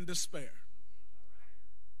and despair.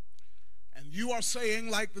 And you are saying,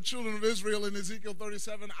 like the children of Israel in Ezekiel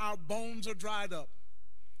 37, our bones are dried up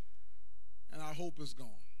and our hope is gone.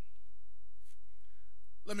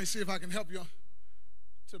 Let me see if I can help you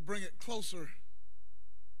to bring it closer.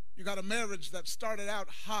 You got a marriage that started out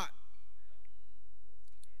hot.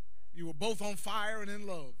 You were both on fire and in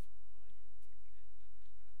love.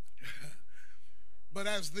 But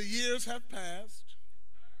as the years have passed,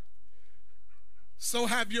 so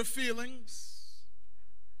have your feelings.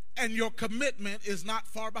 And your commitment is not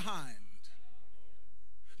far behind.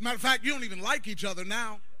 Matter of fact, you don't even like each other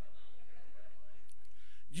now.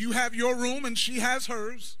 You have your room and she has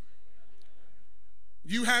hers.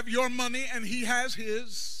 You have your money and he has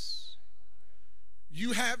his.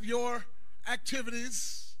 You have your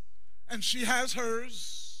activities and she has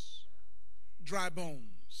hers. Dry bones.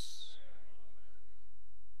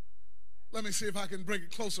 Let me see if I can bring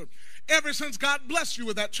it closer. Ever since God blessed you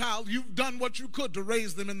with that child, you've done what you could to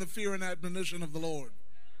raise them in the fear and admonition of the Lord.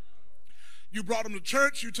 You brought them to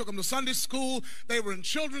church. You took them to Sunday school. They were in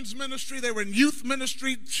children's ministry. They were in youth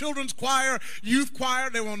ministry, children's choir, youth choir.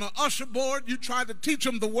 They were on the usher board. You tried to teach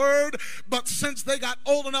them the word. But since they got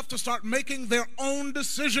old enough to start making their own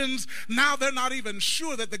decisions, now they're not even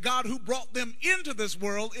sure that the God who brought them into this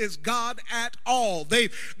world is God at all.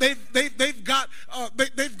 They've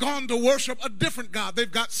gone to worship a different God.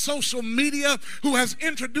 They've got social media who has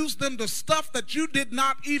introduced them to stuff that you did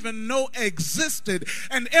not even know existed.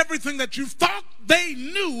 And everything that you thought they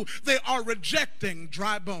knew, they are rejecting.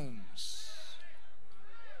 Dry bones.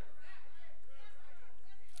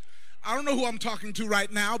 I don't know who I'm talking to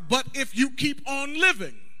right now, but if you keep on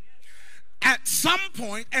living, at some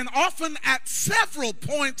point, and often at several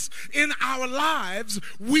points in our lives,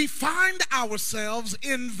 we find ourselves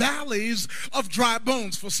in valleys of dry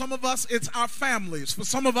bones. For some of us, it's our families. For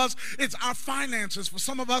some of us, it's our finances. For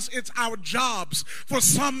some of us, it's our jobs. For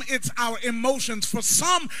some, it's our emotions. For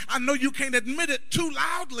some, I know you can't admit it too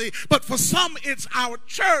loudly, but for some, it's our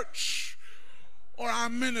church or our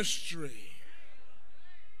ministry.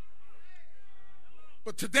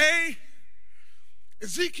 But today,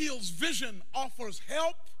 Ezekiel's vision offers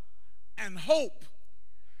help and hope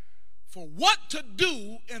for what to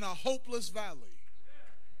do in a hopeless valley.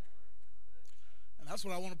 And that's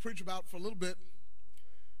what I want to preach about for a little bit.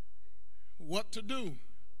 What to do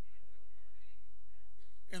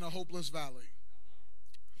in a hopeless valley.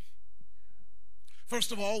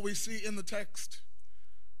 First of all, we see in the text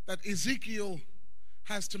that Ezekiel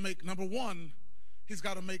has to make, number one, he's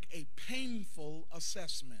got to make a painful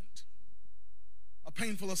assessment. A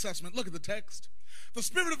painful assessment. Look at the text. The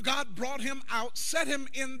Spirit of God brought him out, set him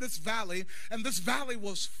in this valley, and this valley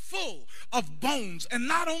was full of bones. And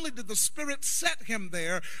not only did the Spirit set him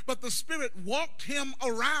there, but the Spirit walked him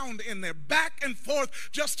around in there, back and forth,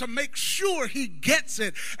 just to make sure he gets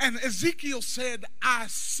it. And Ezekiel said, I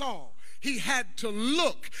saw. He had to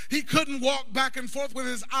look. He couldn't walk back and forth with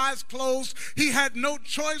his eyes closed. He had no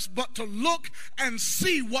choice but to look and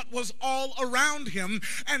see what was all around him.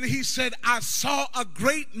 And he said, I saw a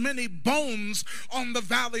great many bones on the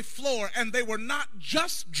valley floor. And they were not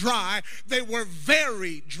just dry, they were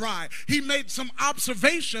very dry. He made some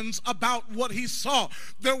observations about what he saw.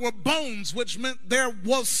 There were bones, which meant there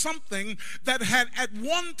was something that had at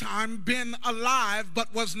one time been alive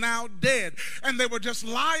but was now dead. And they were just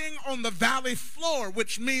lying on the valley floor,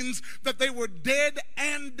 which means that they were dead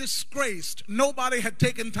and disgraced. Nobody had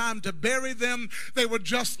taken time to bury them. They were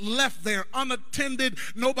just left there unattended,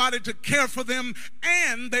 nobody to care for them,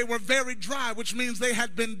 and they were very dry, which means they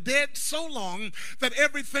had been dead so long that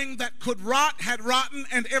everything that could rot had rotten,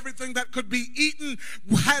 and everything that could be eaten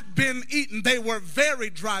had been eaten. They were very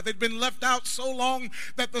dry. They'd been left out so long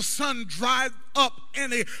that the sun dried up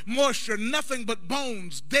any moisture. Nothing but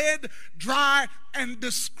bones, dead, dry, and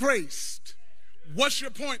disgraced. What's your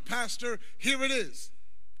point, Pastor? Here it is.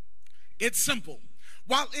 It's simple.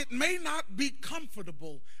 While it may not be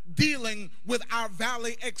comfortable dealing with our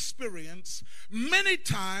valley experience, many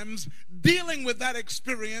times dealing with that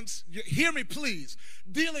experience, hear me please,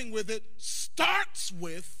 dealing with it starts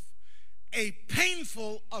with a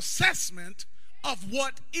painful assessment of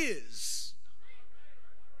what is.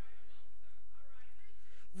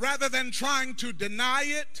 Rather than trying to deny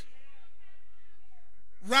it,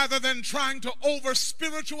 rather than trying to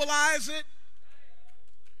over-spiritualize it.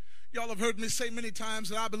 Y'all have heard me say many times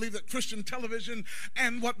that I believe that Christian television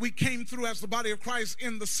and what we came through as the body of Christ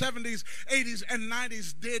in the 70s, 80s, and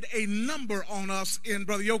 90s did a number on us. In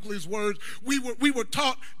Brother Yoakley's words, we were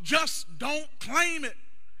taught, just don't claim it.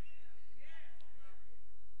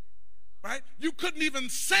 Right? You couldn't even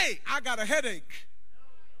say, I got a headache,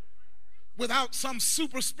 without some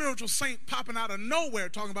super spiritual saint popping out of nowhere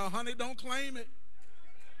talking about, honey, don't claim it.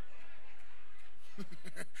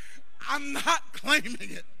 I'm not claiming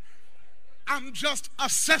it. I'm just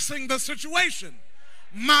assessing the situation.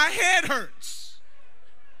 My head hurts.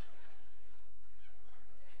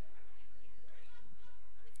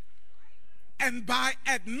 And by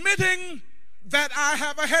admitting that I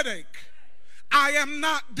have a headache, I am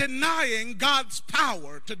not denying God's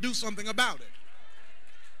power to do something about it.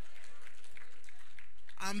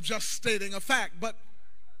 I'm just stating a fact, but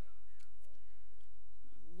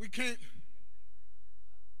we can't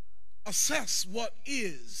assess what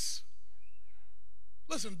is.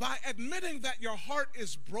 Listen, by admitting that your heart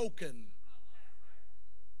is broken,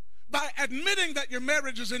 by admitting that your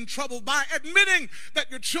marriage is in trouble, by admitting that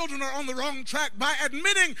your children are on the wrong track, by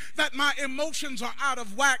admitting that my emotions are out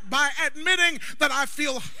of whack, by admitting that I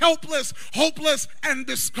feel helpless, hopeless, and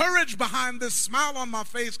discouraged behind this smile on my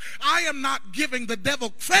face, I am not giving the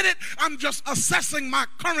devil credit. I'm just assessing my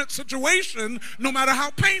current situation, no matter how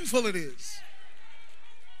painful it is.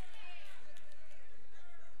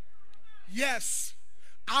 Yes,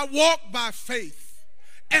 I walk by faith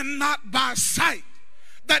and not by sight.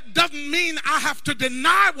 That doesn't mean I have to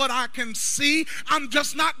deny what I can see. I'm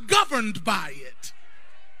just not governed by it.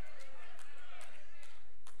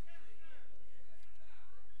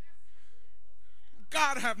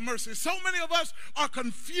 God have mercy. So many of us are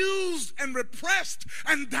confused and repressed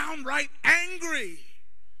and downright angry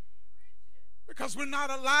because we're not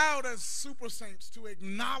allowed as super saints to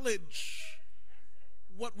acknowledge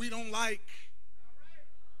what we don't like.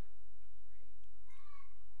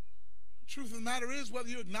 Truth of the matter is, whether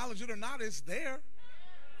you acknowledge it or not, it's there.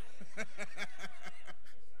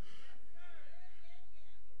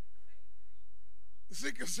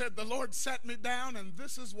 Ezekiel said, the Lord sat me down and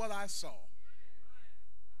this is what I saw.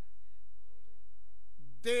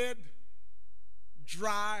 Dead,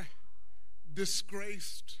 dry,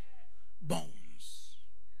 disgraced bones.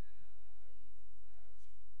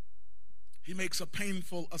 He makes a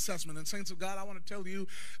painful assessment. And saints of God, I want to tell you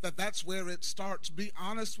that that's where it starts. Be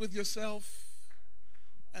honest with yourself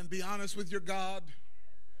and be honest with your God.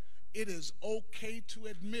 It is okay to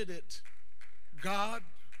admit it. God,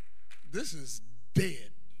 this is dead.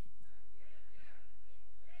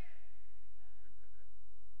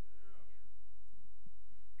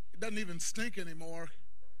 It doesn't even stink anymore.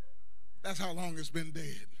 That's how long it's been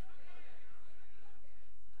dead.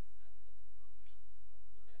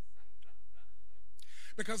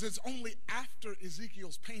 Because it's only after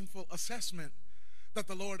Ezekiel's painful assessment that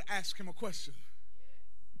the Lord asked him a question.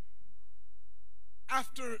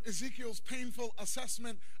 After Ezekiel's painful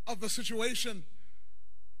assessment of the situation,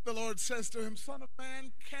 the Lord says to him, "Son of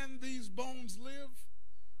man, can these bones live?"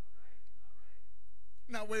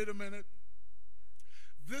 Now, wait a minute.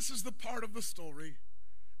 This is the part of the story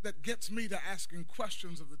that gets me to asking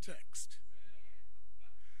questions of the text.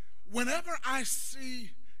 Whenever I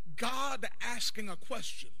see God asking a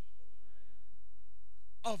question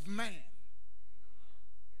of man,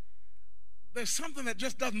 there's something that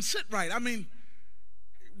just doesn't sit right. I mean,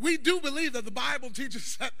 we do believe that the Bible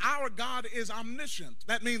teaches that our God is omniscient.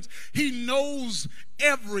 That means he knows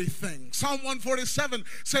everything. Psalm 147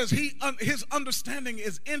 says his understanding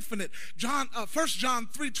is infinite. 1 John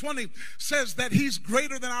 3:20 says that he's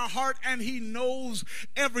greater than our heart and he knows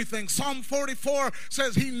everything. Psalm 44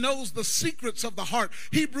 says he knows the secrets of the heart.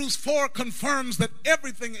 Hebrews 4 confirms that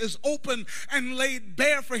everything is open and laid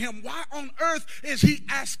bare for him. Why on earth is he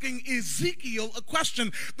asking Ezekiel a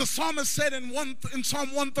question? The psalmist said in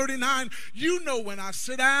Psalm 139, "You know when I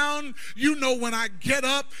sit down, you know when I get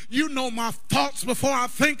up, you know my thoughts before I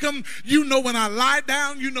think them, you know when I lie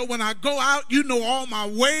down, you know when I go out, you know all my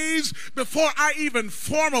ways before I even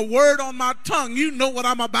form a word on my tongue, you know what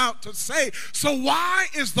I'm about to say." So why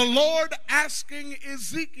is the Lord asking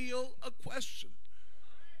Ezekiel a question?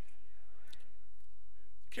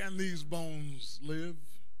 Can these bones live?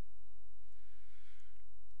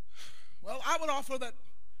 Well, I would offer that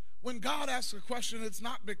when God asks a question, it's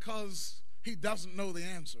not because he doesn't know the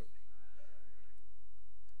answer.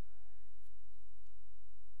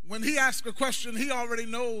 When he asks a question, he already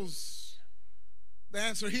knows the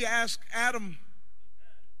answer. He asked Adam,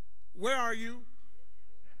 "Where are you?"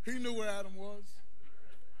 He knew where Adam was.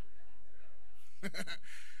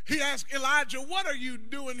 He asked Elijah, "What are you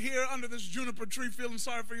doing here under this juniper tree feeling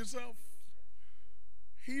sorry for yourself?"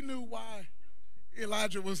 He knew why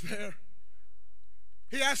Elijah was there.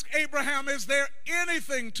 He asked Abraham, "Is there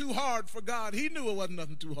anything too hard for God?" He knew it wasn't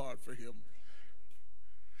nothing too hard for him.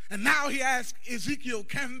 And now he asked Ezekiel,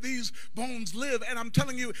 "Can these bones live?" And I'm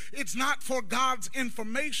telling you, it's not for God's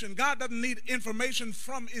information. God doesn't need information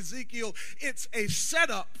from Ezekiel. It's a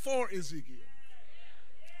setup for Ezekiel.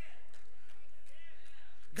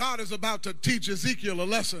 God is about to teach Ezekiel a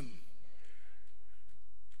lesson.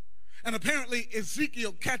 And apparently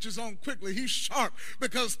Ezekiel catches on quickly. He's sharp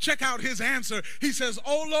because check out his answer. He says,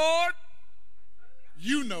 "Oh Lord,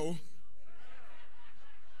 you know."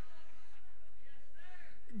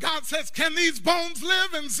 God says, "Can these bones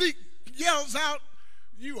live?" And Zeke yells out,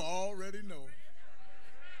 "You already know."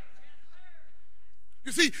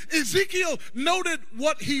 You see, Ezekiel noted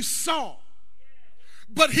what he saw,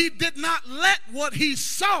 but he did not let what he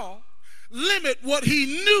saw limit what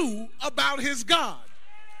he knew about his God.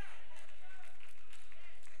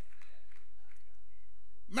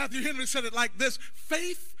 Matthew Henry said it like this: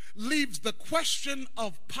 faith leaves the question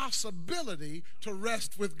of possibility to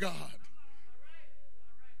rest with God.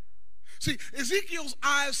 See, Ezekiel's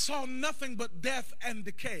eyes saw nothing but death and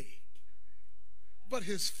decay, but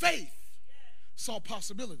his faith saw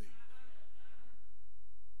possibility.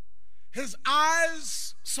 His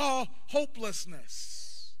eyes saw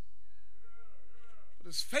hopelessness, but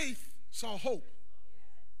his faith saw hope.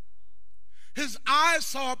 His eyes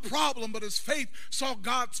saw a problem, but his faith saw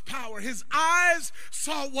God's power. His eyes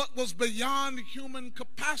saw what was beyond human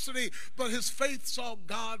capacity, but his faith saw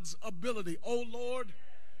God's ability. Oh Lord,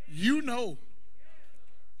 you know.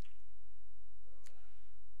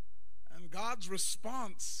 And God's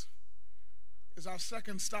response is our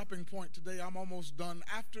second stopping point today. I'm almost done.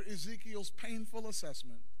 After Ezekiel's painful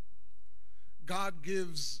assessment, God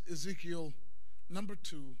gives Ezekiel, number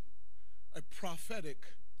 2, a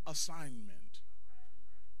prophetic assignment.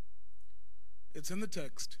 It's in the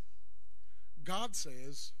text. God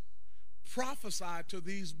says, "Prophesy to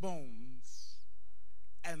these bones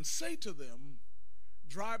and say to them,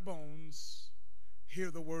 dry bones, hear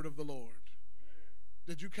the word of the Lord."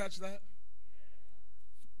 Did you catch that?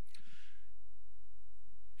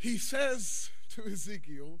 He says to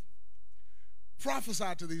Ezekiel,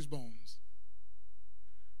 prophesy to these bones.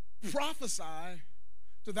 Prophesy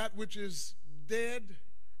to that which is dead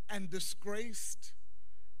and disgraced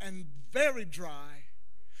and very dry.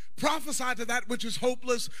 Prophesy to that which is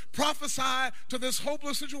hopeless. Prophesy to this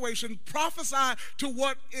hopeless situation. Prophesy to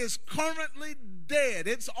what is currently dead.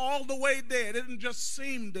 It's all the way dead. It didn't just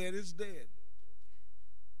seem dead. It's dead.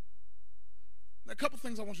 Now, a couple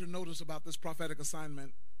things I want you to notice about this prophetic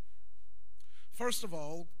assignment. First of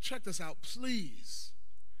all, check this out, please.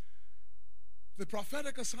 The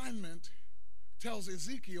prophetic assignment tells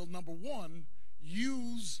Ezekiel, number 1,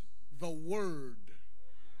 use the word.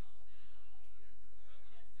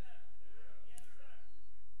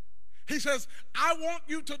 He says, I want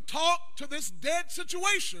you to talk to this dead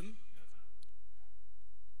situation,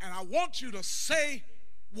 and I want you to say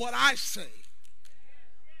what I say.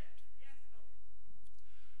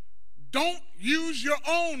 Don't use your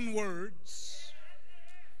own words.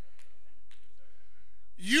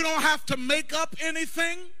 You don't have to make up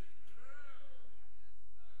anything.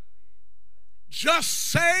 Just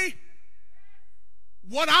say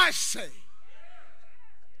what I say.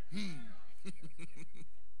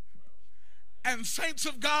 And saints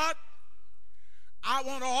of God, I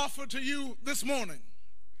want to offer to you this morning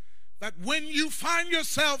that when you find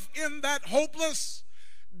yourself in that hopeless,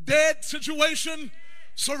 dead situation,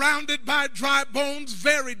 surrounded by dry bones,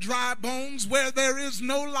 very dry bones, where there is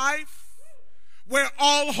no life, where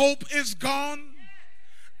all hope is gone,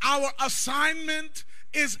 our assignment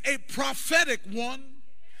is a prophetic one,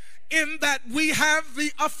 in that we have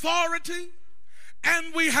the authority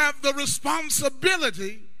and we have the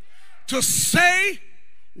responsibility to say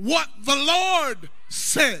what the Lord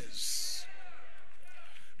says.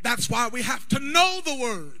 That's why we have to know the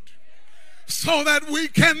word, so that we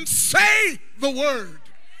can say the word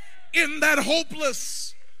in that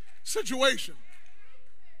hopeless situation.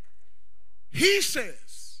 He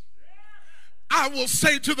says, I will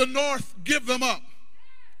say to the north, give them up,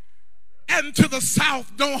 and to the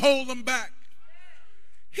south, don't hold them back.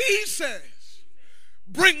 He says,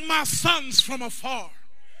 bring my sons from afar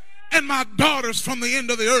and my daughters from the end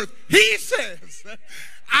of the earth. He says,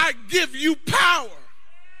 I give you power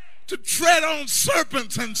to tread on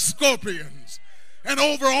serpents and scorpions and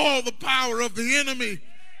over all the power of the enemy,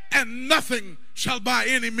 and nothing shall by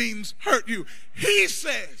any means hurt you. He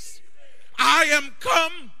says, I am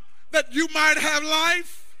come that you might have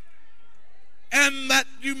life and that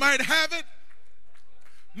you might have it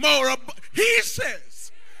more. He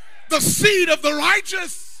says, the seed of the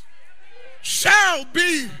righteous shall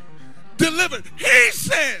be delivered. He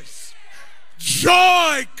says,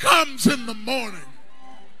 joy comes in the morning.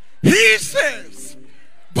 He says,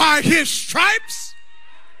 by his stripes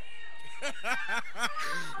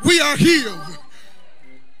we are healed.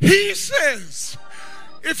 He says,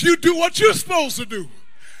 if you do what you're supposed to do,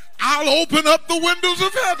 I'll open up the windows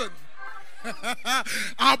of heaven.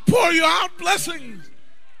 I'll pour you out blessings.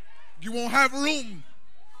 You won't have room.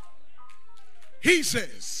 He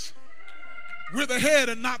says, we're the head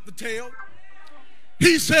and not the tail.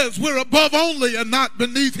 He says, we're above only and not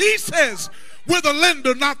beneath. He says, we're the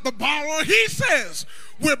lender, not the borrower. He says,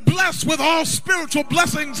 we're blessed with all spiritual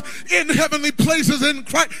blessings in heavenly places in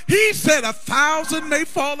Christ. He said, 1,000 may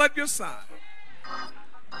fall at your side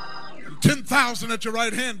and 10,000 at your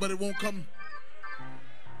right hand, but it won't come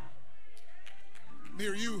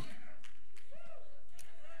near you.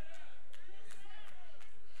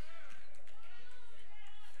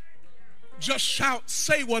 Just shout,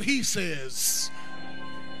 say what he says.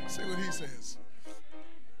 Say what he says.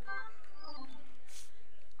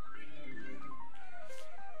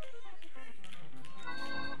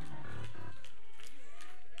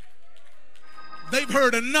 They've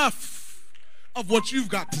heard enough of what you've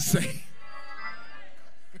got to say.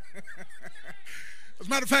 As a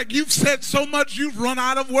matter of fact, you've said so much, you've run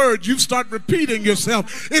out of words. You've started repeating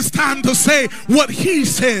yourself. It's time to say what he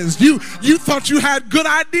says. You thought you had good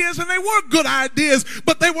ideas, and they were good ideas,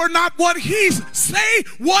 but they were not what he said. Say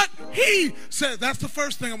what he says. That's the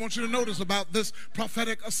first thing I want you to notice about this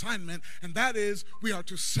prophetic assignment, and that is we are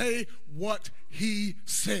to say what he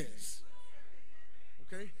says.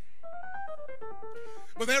 Okay?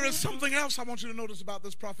 But there is something else I want you to notice about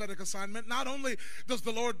this prophetic assignment. Not only does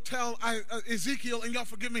the Lord tell Ezekiel, and y'all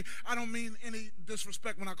forgive me, I don't mean any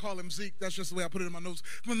disrespect when I call him Zeke. That's just the way I put it in my notes.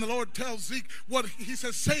 When the Lord tells Zeke what he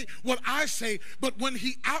says, say what I say. But when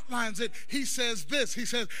he outlines it, he says this. He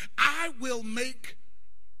says, I will make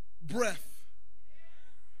breath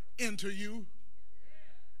into you.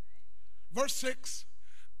 Verse 6,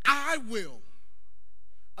 I will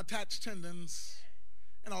attach tendons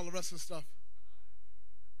and all the rest of the stuff.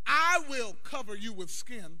 I will cover you with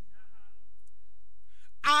skin.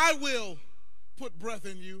 I will put breath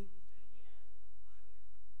in you.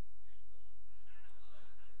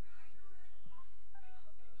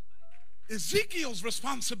 Ezekiel's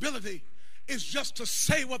responsibility is just to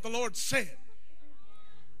say what the Lord said,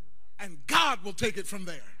 and God will take it from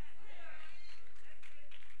there.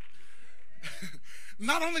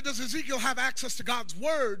 not only does Ezekiel have access to God's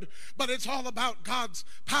word, but it's all about God's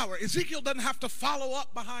power. Ezekiel doesn't have to follow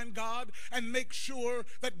up behind God and make sure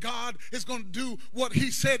that God is going to do what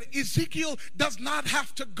he said. Ezekiel does not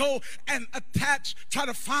have to go and try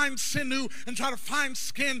to find sinew and try to find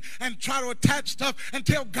skin and try to attach stuff and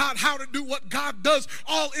tell God how to do what God does.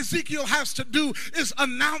 All Ezekiel has to do is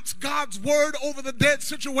announce God's word over the dead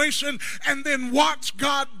situation and then watch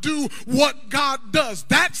God do what God does.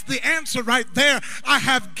 That's the answer right there. I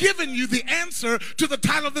have given you the answer to the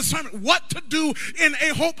title of the sermon. What to do in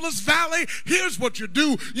a hopeless valley? Here's what you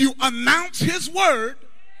do. You announce his word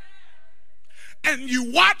and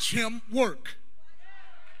you watch him work.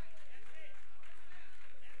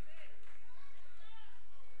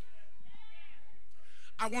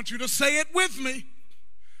 I want you to say it with me.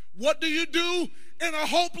 What do you do in a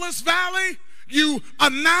hopeless valley? You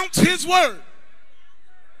announce his word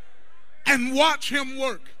and watch him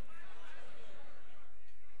work.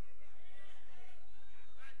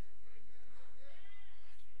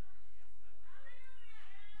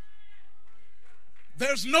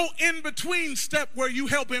 There's no in-between step where you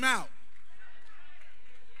help him out.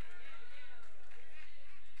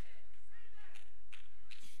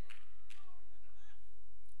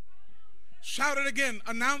 Shout it again.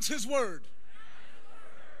 Announce his word.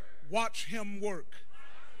 Watch him work.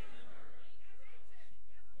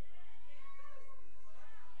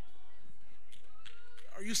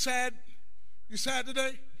 Are you sad? You sad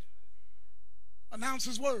today? Announce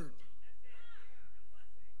his word.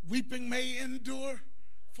 Weeping may endure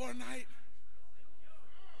for a night.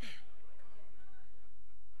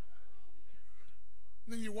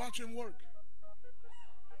 And then you watch him work.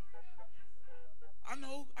 I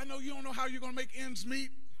know you don't know how you're going to make ends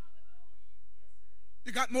meet.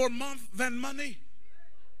 You got more month than money.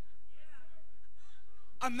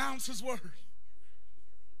 Announce his word.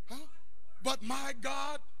 Huh? But my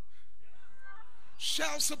God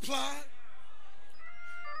shall supply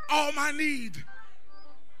all my need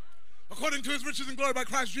according to his riches and glory by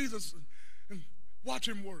Christ Jesus. And watch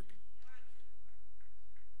him work.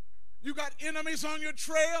 You got enemies on your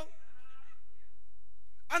trail.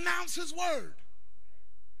 Announce his word.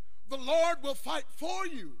 The Lord will fight for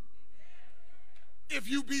you if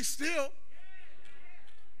you be still.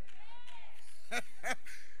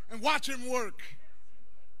 And watch him work.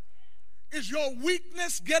 Is your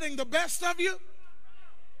weakness getting the best of you?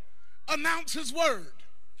 Announce his word.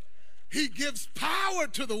 He gives power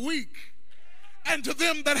to the weak, and to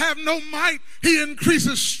them that have no might, he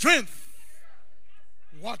increases strength.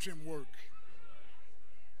 Watch him work.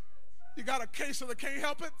 You got a case of the can't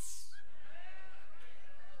help it?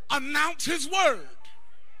 Announce his word.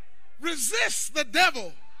 Resist the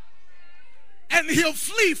devil, and he'll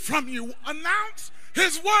flee from you. Announce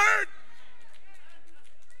his word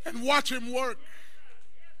and watch him work.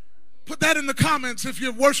 Put that in the comments if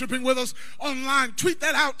you're worshiping with us online. Tweet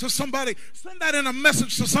that out to somebody. Send that in a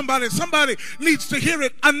message to somebody. Somebody needs to hear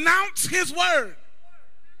it. Announce his word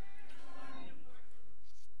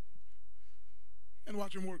and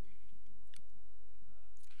watch him work.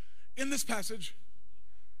 In this passage,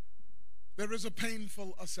 there is a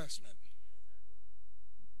painful assessment.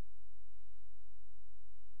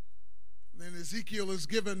 Then Ezekiel is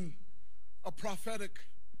given a prophetic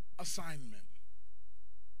assignment.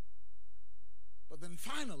 But then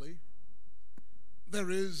finally, there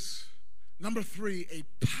is, number 3, a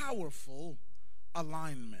powerful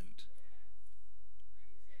alignment.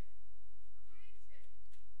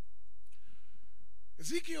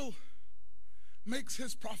 Ezekiel makes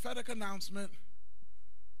his prophetic announcement,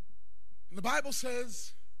 and the Bible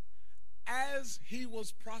says, as he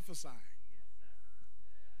was prophesying,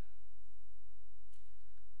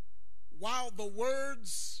 while the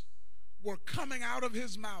words were coming out of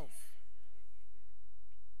his mouth,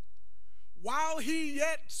 while he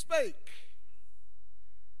yet spake,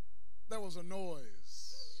 there was a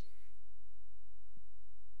noise,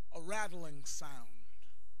 a rattling sound.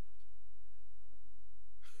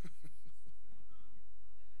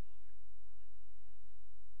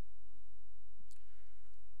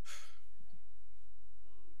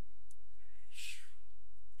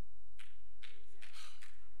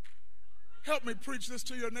 Help me preach this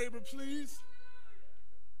to your neighbor, please.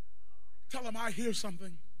 Tell him I hear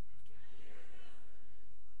something.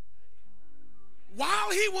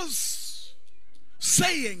 While he was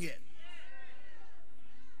saying it,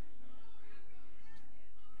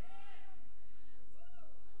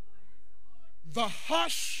 the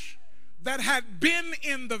hush that had been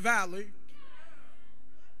in the valley,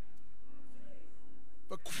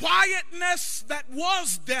 the quietness that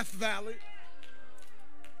was Death Valley,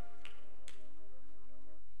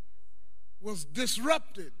 was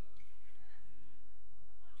disrupted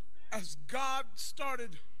as God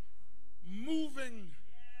started moving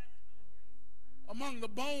among the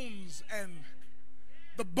bones, and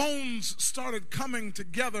the bones started coming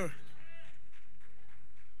together.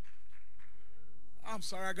 I'm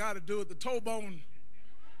sorry, I got to do it. The toe bone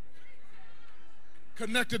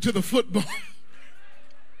connected to the foot bone.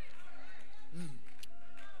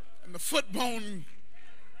 And the foot bone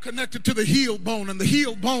connected to the heel bone, and the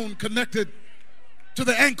heel bone connected to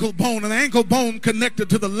the ankle bone, and the ankle bone connected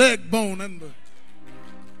to the leg bone, and the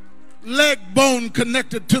leg bone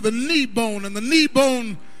connected to the knee bone, and the knee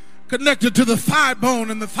bone connected to the thigh bone,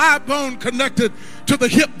 and the thigh bone connected to the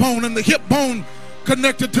hip bone, and the hip bone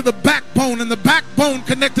connected to the backbone, and the backbone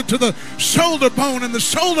connected to the shoulder bone, and the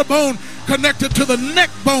shoulder bone connected to the neck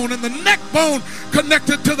bone, and the neck bone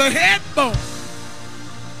connected to the head bone.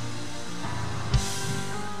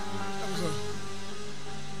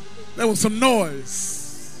 There was some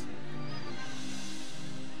noise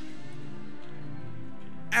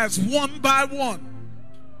as one by one,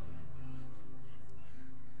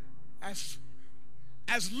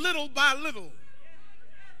 as little by little,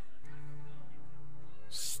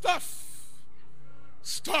 stuff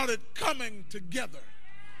started coming together.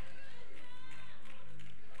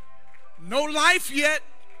 No life yet,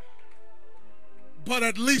 but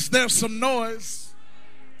at least there's some noise.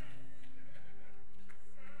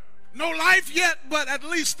 No life yet, but at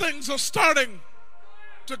least things are starting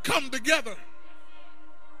to come together.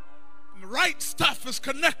 And the right stuff is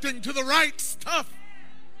connecting to the right stuff.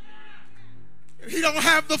 He don't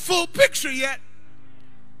have the full picture yet,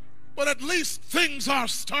 but at least things are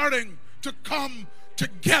starting to come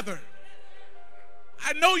together.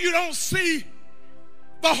 I know you don't see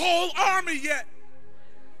the whole army yet,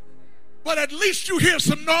 but at least you hear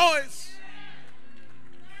some noise.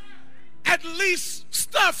 At least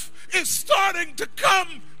stuff is starting to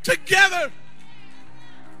come together.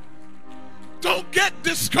 Don't get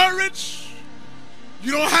discouraged.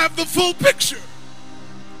 You don't have the full picture,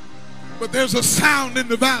 but there's a sound in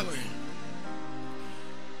the valley.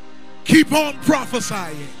 Keep on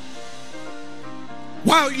prophesying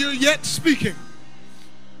while you're yet speaking,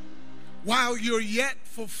 while you're yet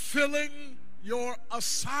fulfilling your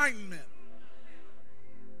assignment.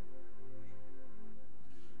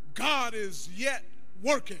 God is yet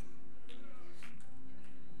working,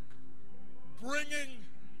 bringing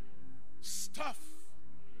stuff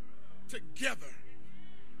together.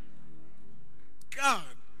 God,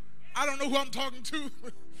 I don't know who I'm talking to,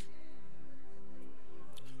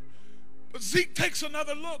 but Zeke takes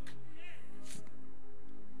another look.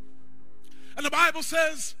 And the Bible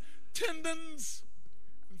says tendons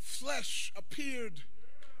and flesh appeared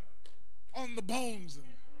on the bones, and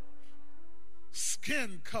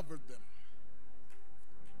skin covered them.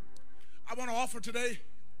 I want to offer today,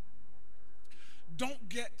 don't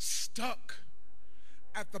get stuck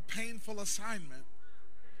at the painful assignment.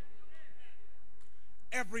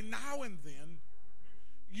 Every now and then,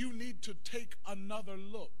 you need to take another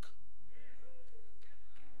look.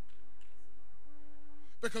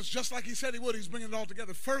 Because just like he said he would, he's bringing it all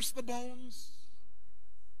together. First the bones,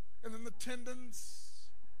 and then the tendons,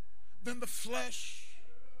 then the flesh,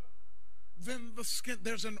 then the skin.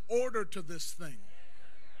 There's an order to this thing.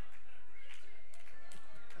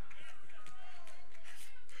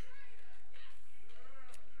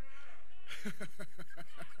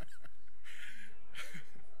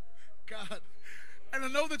 God, and I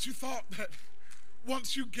know that you thought that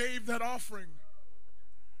once you gave that offering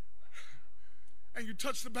and you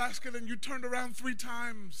touched the basket and you turned around 3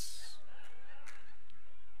 times,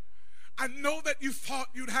 I know that you thought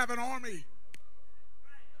you'd have an army.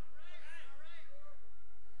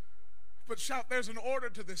 But shout, there's an order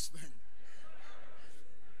to this thing.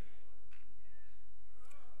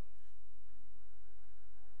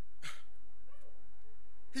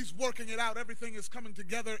 He's working it out. Everything is coming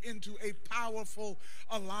together into a powerful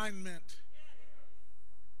alignment.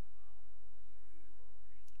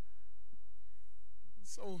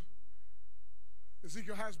 So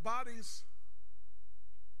Ezekiel has bodies,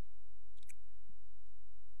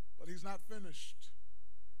 but he's not finished.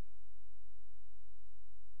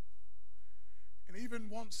 And even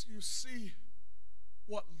once you see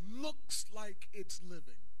what looks like it's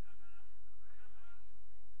living,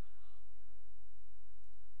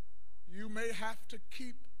 you may have to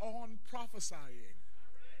keep on prophesying.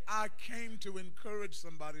 I came to encourage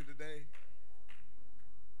somebody today.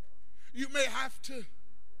 You may have to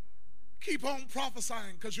keep on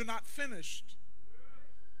prophesying because you're not finished.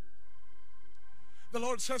 The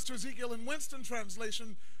Lord says to Ezekiel in Winston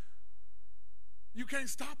translation, you can't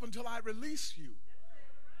stop until I release you.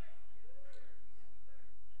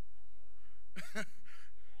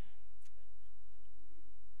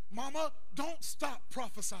 Mama, don't stop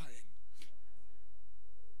prophesying.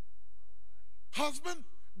 Husband,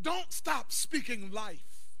 don't stop speaking life.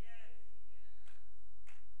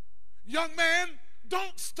 Young man,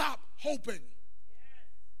 don't stop hoping.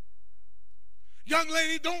 Young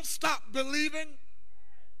lady, don't stop believing.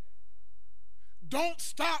 Don't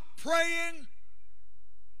stop praying,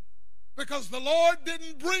 because the Lord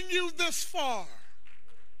didn't bring you this far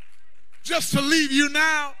just to leave you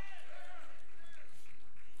now.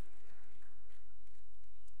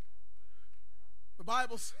 The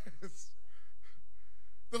Bible says,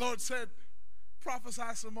 the Lord said, prophesy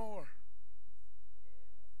some more.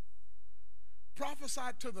 Prophesy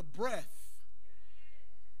to the breath.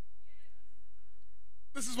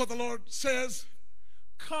 This is what the Lord says.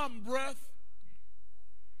 Come, breath,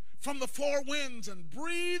 from the four winds, and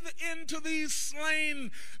breathe into these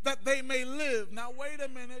slain that they may live. Now wait a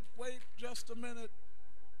minute, wait just a minute.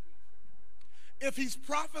 If he's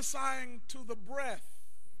prophesying to the breath,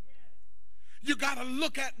 you got to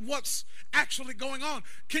look at what's actually going on.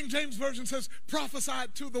 King James Version says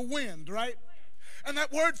prophesied to the wind, right? And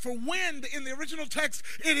that word for wind in the original text,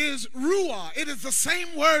 it is ruah. It is the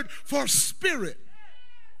same word for spirit.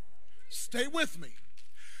 Stay with me.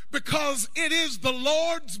 Because it is the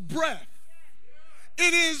Lord's breath.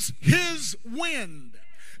 It is his wind.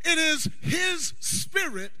 It is his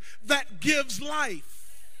spirit that gives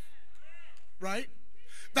life. Right?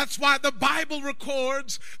 That's why the Bible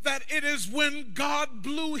records that it is when God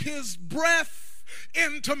blew his breath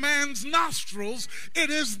into man's nostrils, it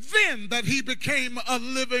is then that he became a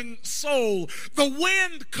living soul. The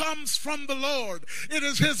wind comes from the Lord. It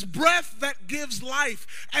is his breath that gives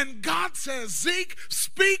life. And God says, Zeke,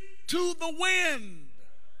 speak to the wind.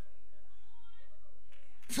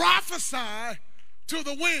 Prophesy to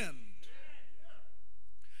the wind.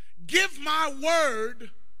 Give my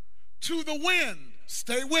word to the wind.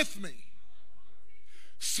 Stay with me.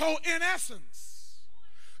 So in essence,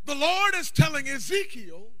 the Lord is telling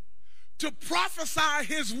Ezekiel to prophesy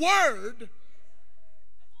his word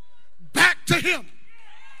back to him.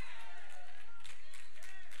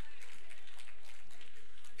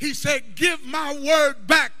 He said, give my word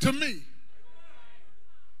back to me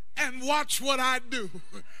and watch what I do.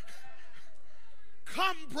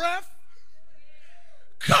 Come, breath.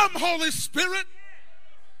 Come, Holy Spirit.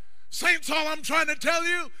 Saints, all I'm trying to tell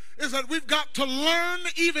you is that we've got to learn,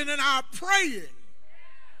 even in our praying,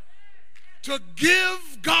 to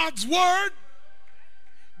give God's word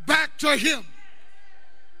back to him.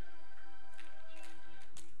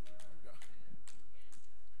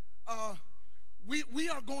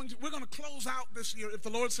 We're going to close out this year, if the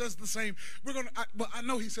Lord says the same. But I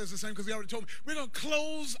know he says the same because he already told me. We're going to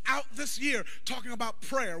close out this year talking about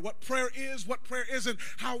prayer, what prayer is, what prayer isn't,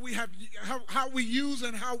 how we use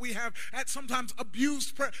and how we have sometimes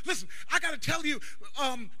abused prayer. Listen, I got to tell you,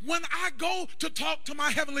 when I go to talk to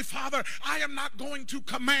my Heavenly Father, I am not going to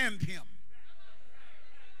command him.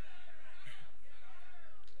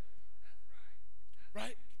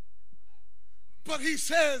 Right? But he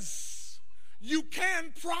says, you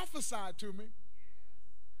can prophesy to me.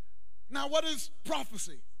 Now, what is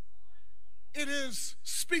prophecy? It is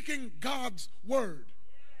speaking God's word.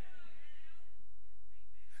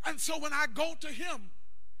 And so when I go to him,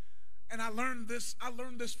 and I learned this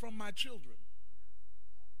from my children.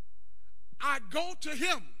 I go to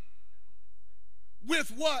him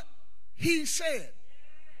with what he said.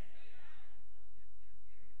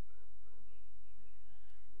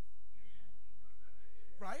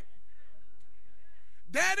 Right?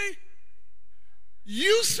 Daddy,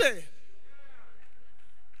 you said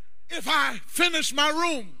if I finish my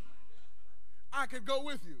room, I could go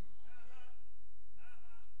with you.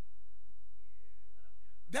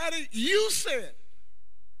 Daddy, you said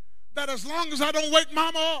that as long as I don't wake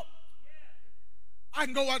mama up, I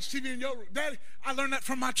can go watch TV in your room. Daddy, I learned that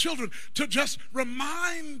from my children, to just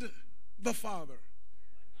remind the Father.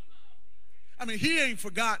 I mean, he ain't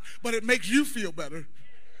forgot, but it makes you feel better.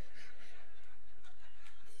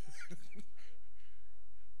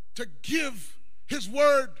 To give his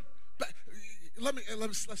word back.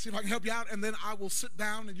 Let's see if I can help you out, and then I will sit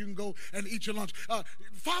down and you can go and eat your lunch.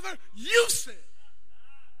 Father, you said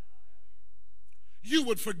you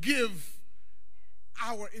would forgive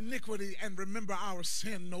our iniquity and remember our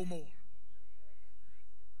sin no more.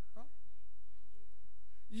 Huh?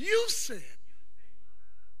 You said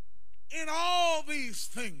in all these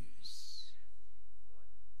things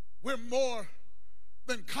we're more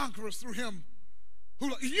than conquerors through him.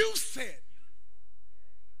 You said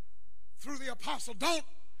through the apostle, don't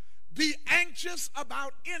be anxious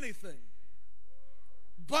about anything,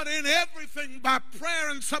 But in everything, by prayer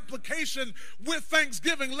and supplication with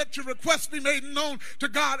thanksgiving, let your requests be made known to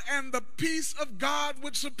God, and the peace of God,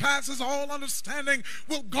 which surpasses all understanding,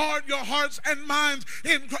 will guard your hearts and minds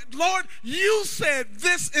in Christ. Lord, you said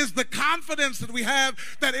this is the confidence that we have,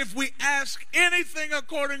 that if we ask anything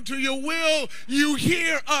according to your will, you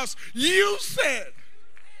hear us. You said,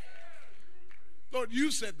 Lord,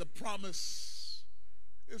 you said the promise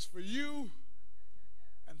is for you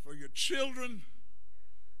and for your children,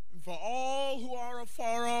 and for all who are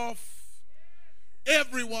afar off,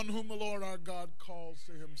 everyone whom the Lord our God calls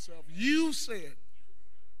to himself. You said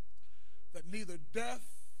that neither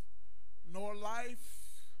death nor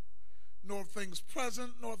life, nor things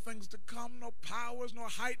present, nor things to come, nor powers, nor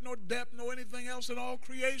height, nor depth, nor anything else in all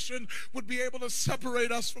creation would be able to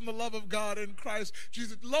separate us from the love of God in Christ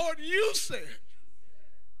Jesus. Lord, you said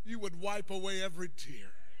you would wipe away every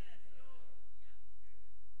tear.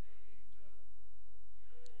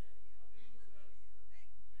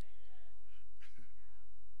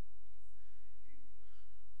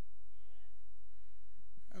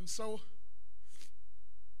 And so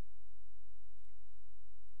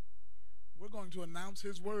we're going to announce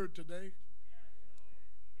his word today,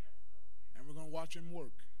 and we're going to watch him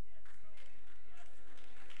work.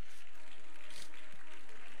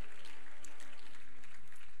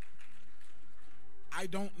 I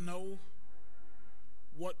don't know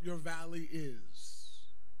what your valley is.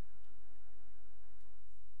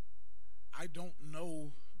 I don't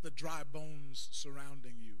know the dry bones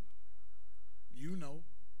surrounding you. You know.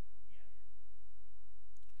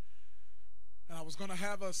 And I was going to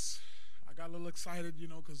have us, I got a little excited,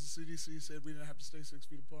 because the CDC said we didn't have to stay 6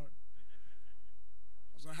 feet apart.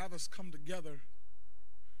 I was going to have us come together.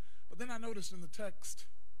 But then I noticed in the text,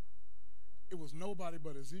 it was nobody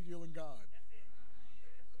but Ezekiel and God.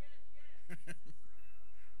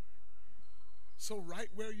 So right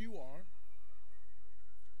where you are,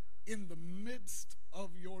 in the midst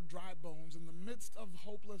of your dry bones, in the midst of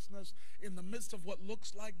hopelessness, in the midst of what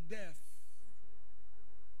looks like death,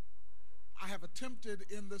 I have attempted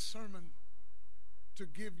in this sermon to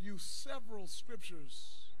give you several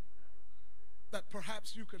scriptures that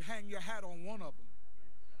perhaps you could hang your hat on one of them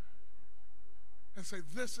and say,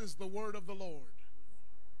 this is the word of the Lord.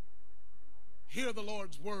 Hear the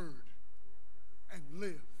Lord's word and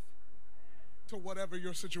live to whatever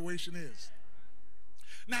your situation is.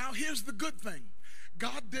 Now, here's the good thing.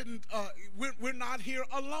 God didn't, we're not here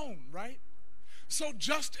alone, right? So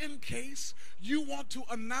just in case you want to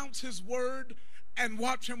announce his word and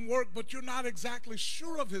watch him work, but you're not exactly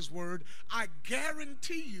sure of his word, I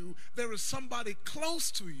guarantee you there is somebody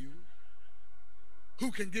close to you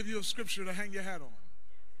who can give you a scripture to hang your hat on.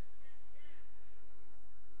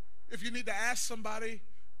 If you need to ask somebody,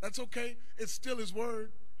 that's okay. It's still his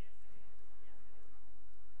word.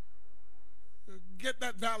 Get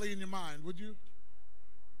that valley in your mind, would you?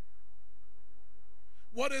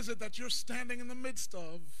 What is it that you're standing in the midst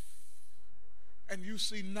of and you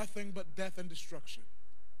see nothing but death and destruction?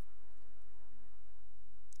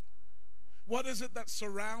 What is it that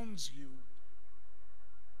surrounds you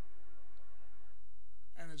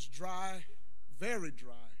and is dry, very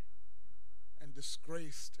dry, and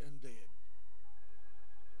disgraced and dead?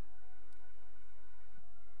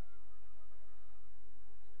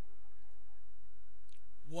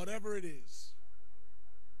 Whatever it is,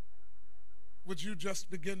 would you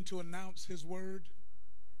just begin to announce his word?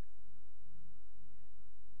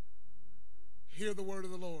 Hear the word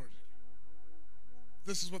of the Lord.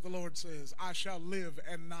 This is what the Lord says: I shall live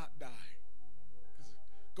and not die.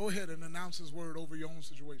 Go ahead and announce his word over your own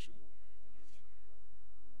situation.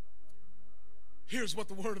 Here's what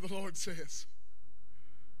the word of the Lord says: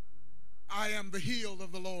 I am the healed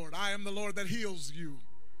of the Lord. I am the Lord that heals you.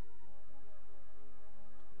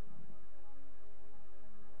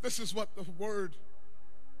 This is what the word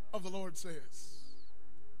of the Lord says: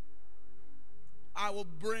 I will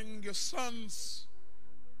bring your sons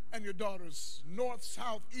and your daughters, north,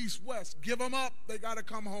 south, east, west. Give them up. They got to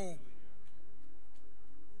come home.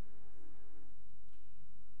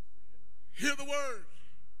 Hear the word.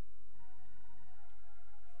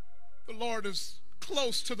 The Lord is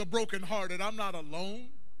close to the brokenhearted. I'm not alone.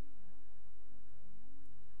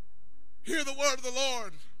 Hear the word of the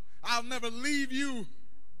Lord. I'll never leave you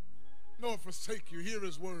nor forsake you. Hear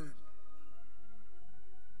his word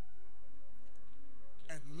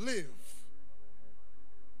and live.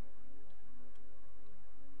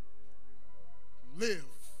 Live.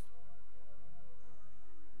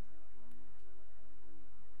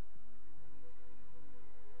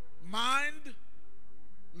 Mind,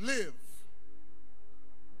 live.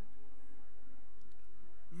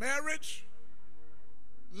 Marriage,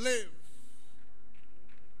 live.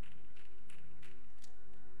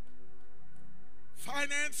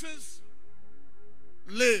 Finances,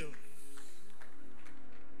 live.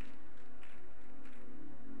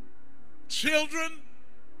 Children,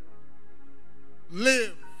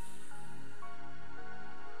 live.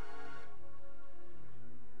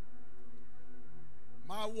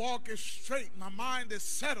 My walk is straight, my mind is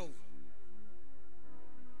settled.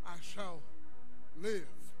 I shall live.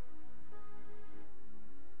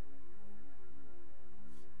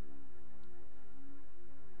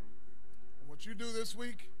 What you do this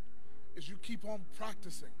week is you keep on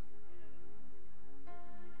practicing.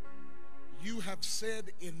 You have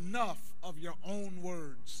said enough of your own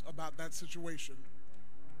words about that situation.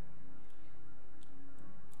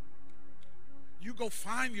 You go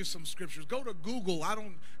find you some scriptures. Go to Google.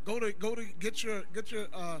 Go to get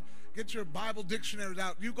your Bible dictionaries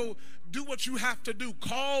out. You go do what you have to do.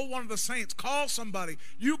 Call one of the saints. Call somebody.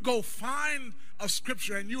 You go find a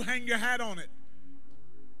scripture and you hang your hat on it.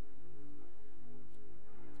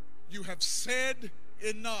 You have said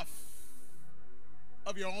enough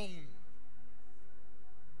of your own.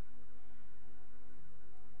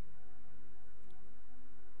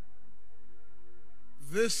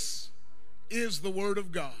 This is the word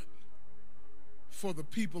of God for the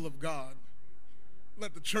people of God.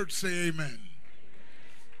 Let the church say amen.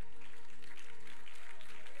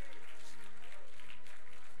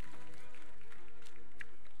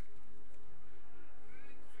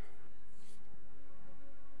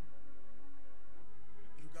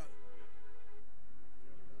 You got it.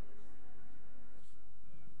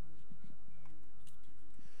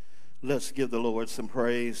 Let's give the Lord some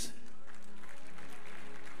praise.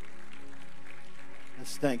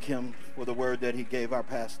 Let's thank him for the word that he gave our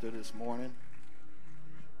pastor this morning.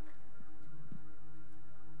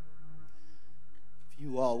 If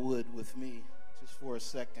you all would with me, just for a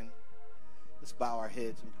second, let's bow our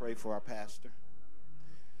heads and pray for our pastor.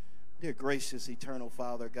 Dear gracious, eternal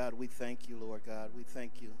Father, God, we thank you, Lord God. We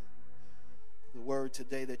thank you for the word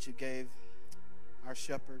today that you gave our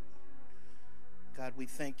shepherd. God, we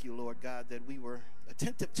thank you, Lord God, that we were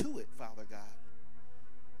attentive to it, Father God.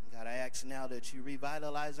 God, I ask now that you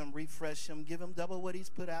revitalize him, refresh him, give him double what he's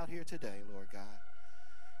put out here today, Lord God.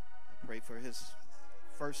 I pray for his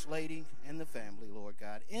first lady and the family, Lord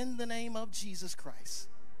God. In the name of Jesus Christ,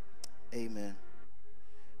 amen.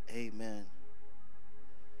 Amen.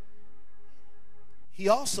 He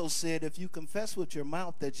also said, if you confess with your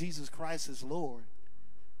mouth that Jesus Christ is Lord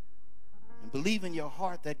and believe in your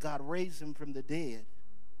heart that God raised him from the dead,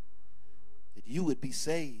 that you would be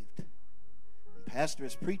saved. Pastor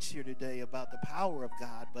has preached here today about the power of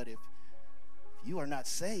God, but if you are not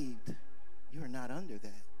saved, you are not under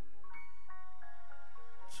that.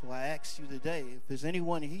 So I ask you today, if there's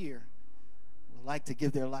anyone here who would like to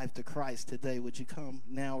give their life to Christ today, would you come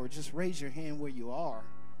now or just raise your hand where you are,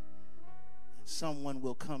 and someone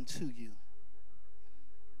will come to you.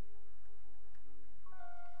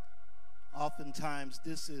 Oftentimes,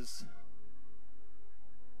 this is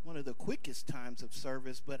one of the quickest times of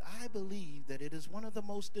service, but I believe that it is one of the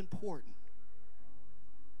most important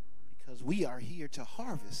because we are here to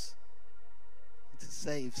harvest, to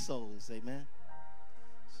save souls. Amen.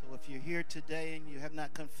 So if you're here today and you have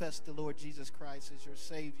not confessed the Lord Jesus Christ as your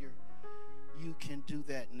Savior, you can do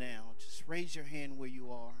that now. Just raise your hand where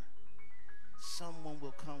you are. Someone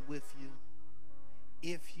will come with you.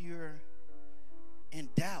 If you're in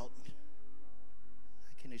doubt,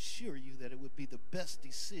 can assure you that it would be the best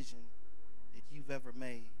decision that you've ever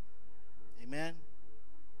made. Amen.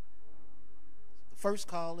 The first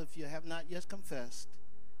call, if you have not yet confessed.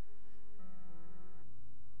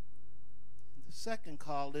 The second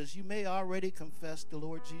call is you may already confess the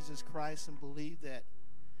Lord Jesus Christ and believe that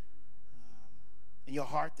in your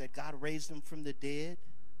heart that God raised him from the dead,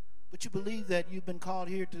 but you believe that you've been called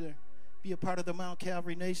here to be a part of the Mount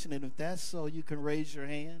Calvary Nation, and if that's so, you can raise your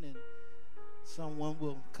hand and someone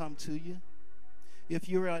will come to you. If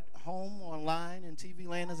you're at home, online, in TV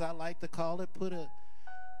land, as I like to call it, put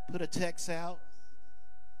a text out.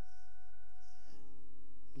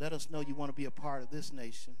 Let us know you want to be a part of this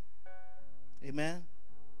nation. Amen.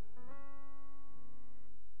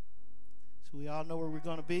 So we all know where we're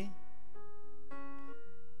going to be.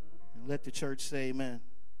 And let the church say amen.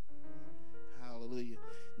 Hallelujah.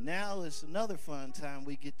 Now is another fun time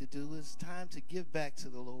we get to do. It's time to give back to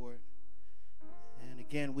the Lord. And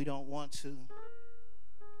again, we don't want to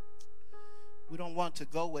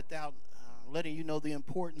go without letting you know the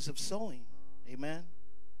importance of sowing. Amen.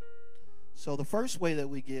 So the first way that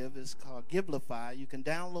we give is called Givelify. You can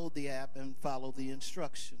download the app and follow the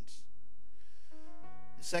instructions.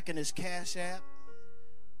 The second is Cash App.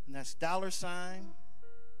 And that's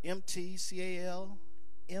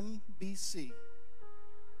 $MTCALMBC.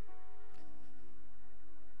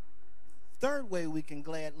 Third way we can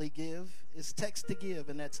gladly give is text to give,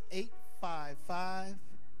 and that's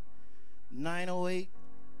 855-908-0710.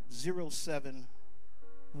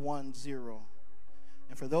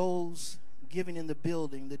 And for those giving in the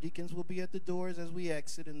building, the deacons will be at the doors as we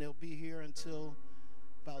exit, and they'll be here until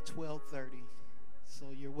about 12:30.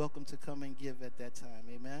 So you're welcome to come and give at that time.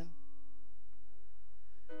 Amen.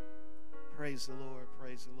 Praise the Lord.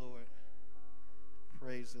 Praise the Lord.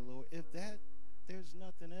 Praise the Lord. If there's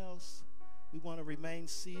nothing else, we want to remain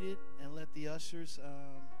seated and let the ushers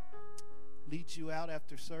lead you out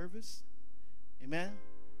after service. Amen.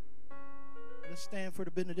 Let's stand for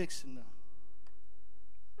the benediction now.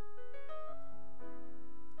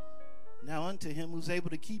 Now unto him who's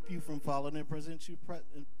able to keep you from falling and present you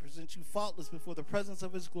faultless before the presence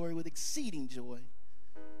of his glory with exceeding joy.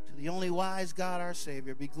 To the only wise God, our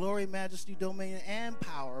Savior, be glory, majesty, dominion, and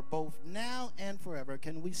power, both now and forever.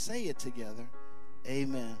 Can we say it together?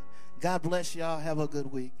 Amen. God bless y'all. Have a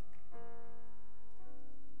good week.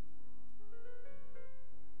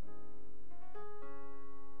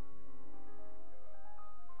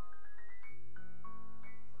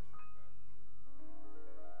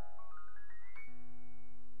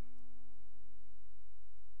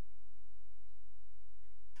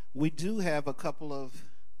 We do have a couple of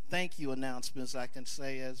thank you announcements I can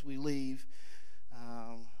say as we leave.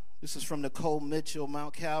 This is from Nicole Mitchell,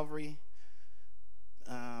 Mount Calvary.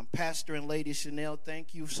 Pastor and Lady Chanel,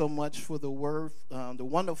 thank you so much for the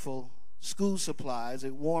wonderful school supplies.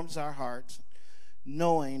 It warms our hearts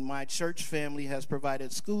knowing my church family has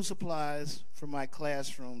provided school supplies for my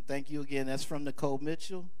classroom. Thank you again. That's from Nicole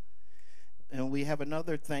Mitchell. And we have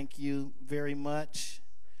another thank you very much.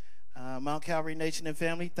 Mount Calvary Nation and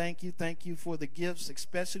family, thank you. Thank you for the gifts,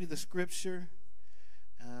 especially the scripture.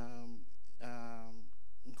 In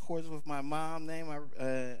accordance with my mom's name,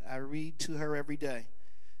 I read to her every day.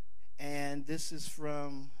 And this is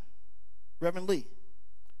from Reverend Lee.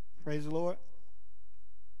 Praise the Lord.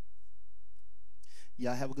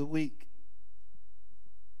 Y'all have a good week.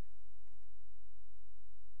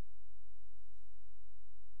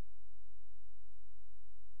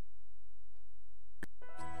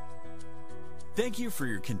 Thank you for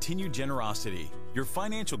your continued generosity. Your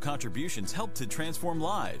financial contributions help to transform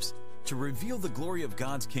lives, to reveal the glory of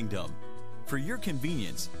God's kingdom. For your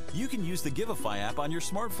convenience, you can use the Giveify app on your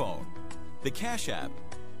smartphone, the Cash App,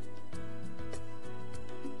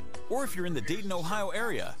 or if you're in the Dayton, Ohio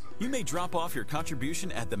area, you may drop off your contribution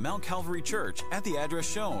at the Mount Calvary Church at the address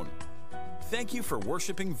shown. Thank you for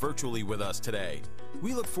worshiping virtually with us today.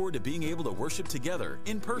 We look forward to being able to worship together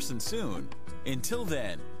in person soon. Until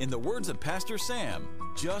then, in the words of Pastor Sam,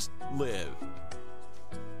 just live.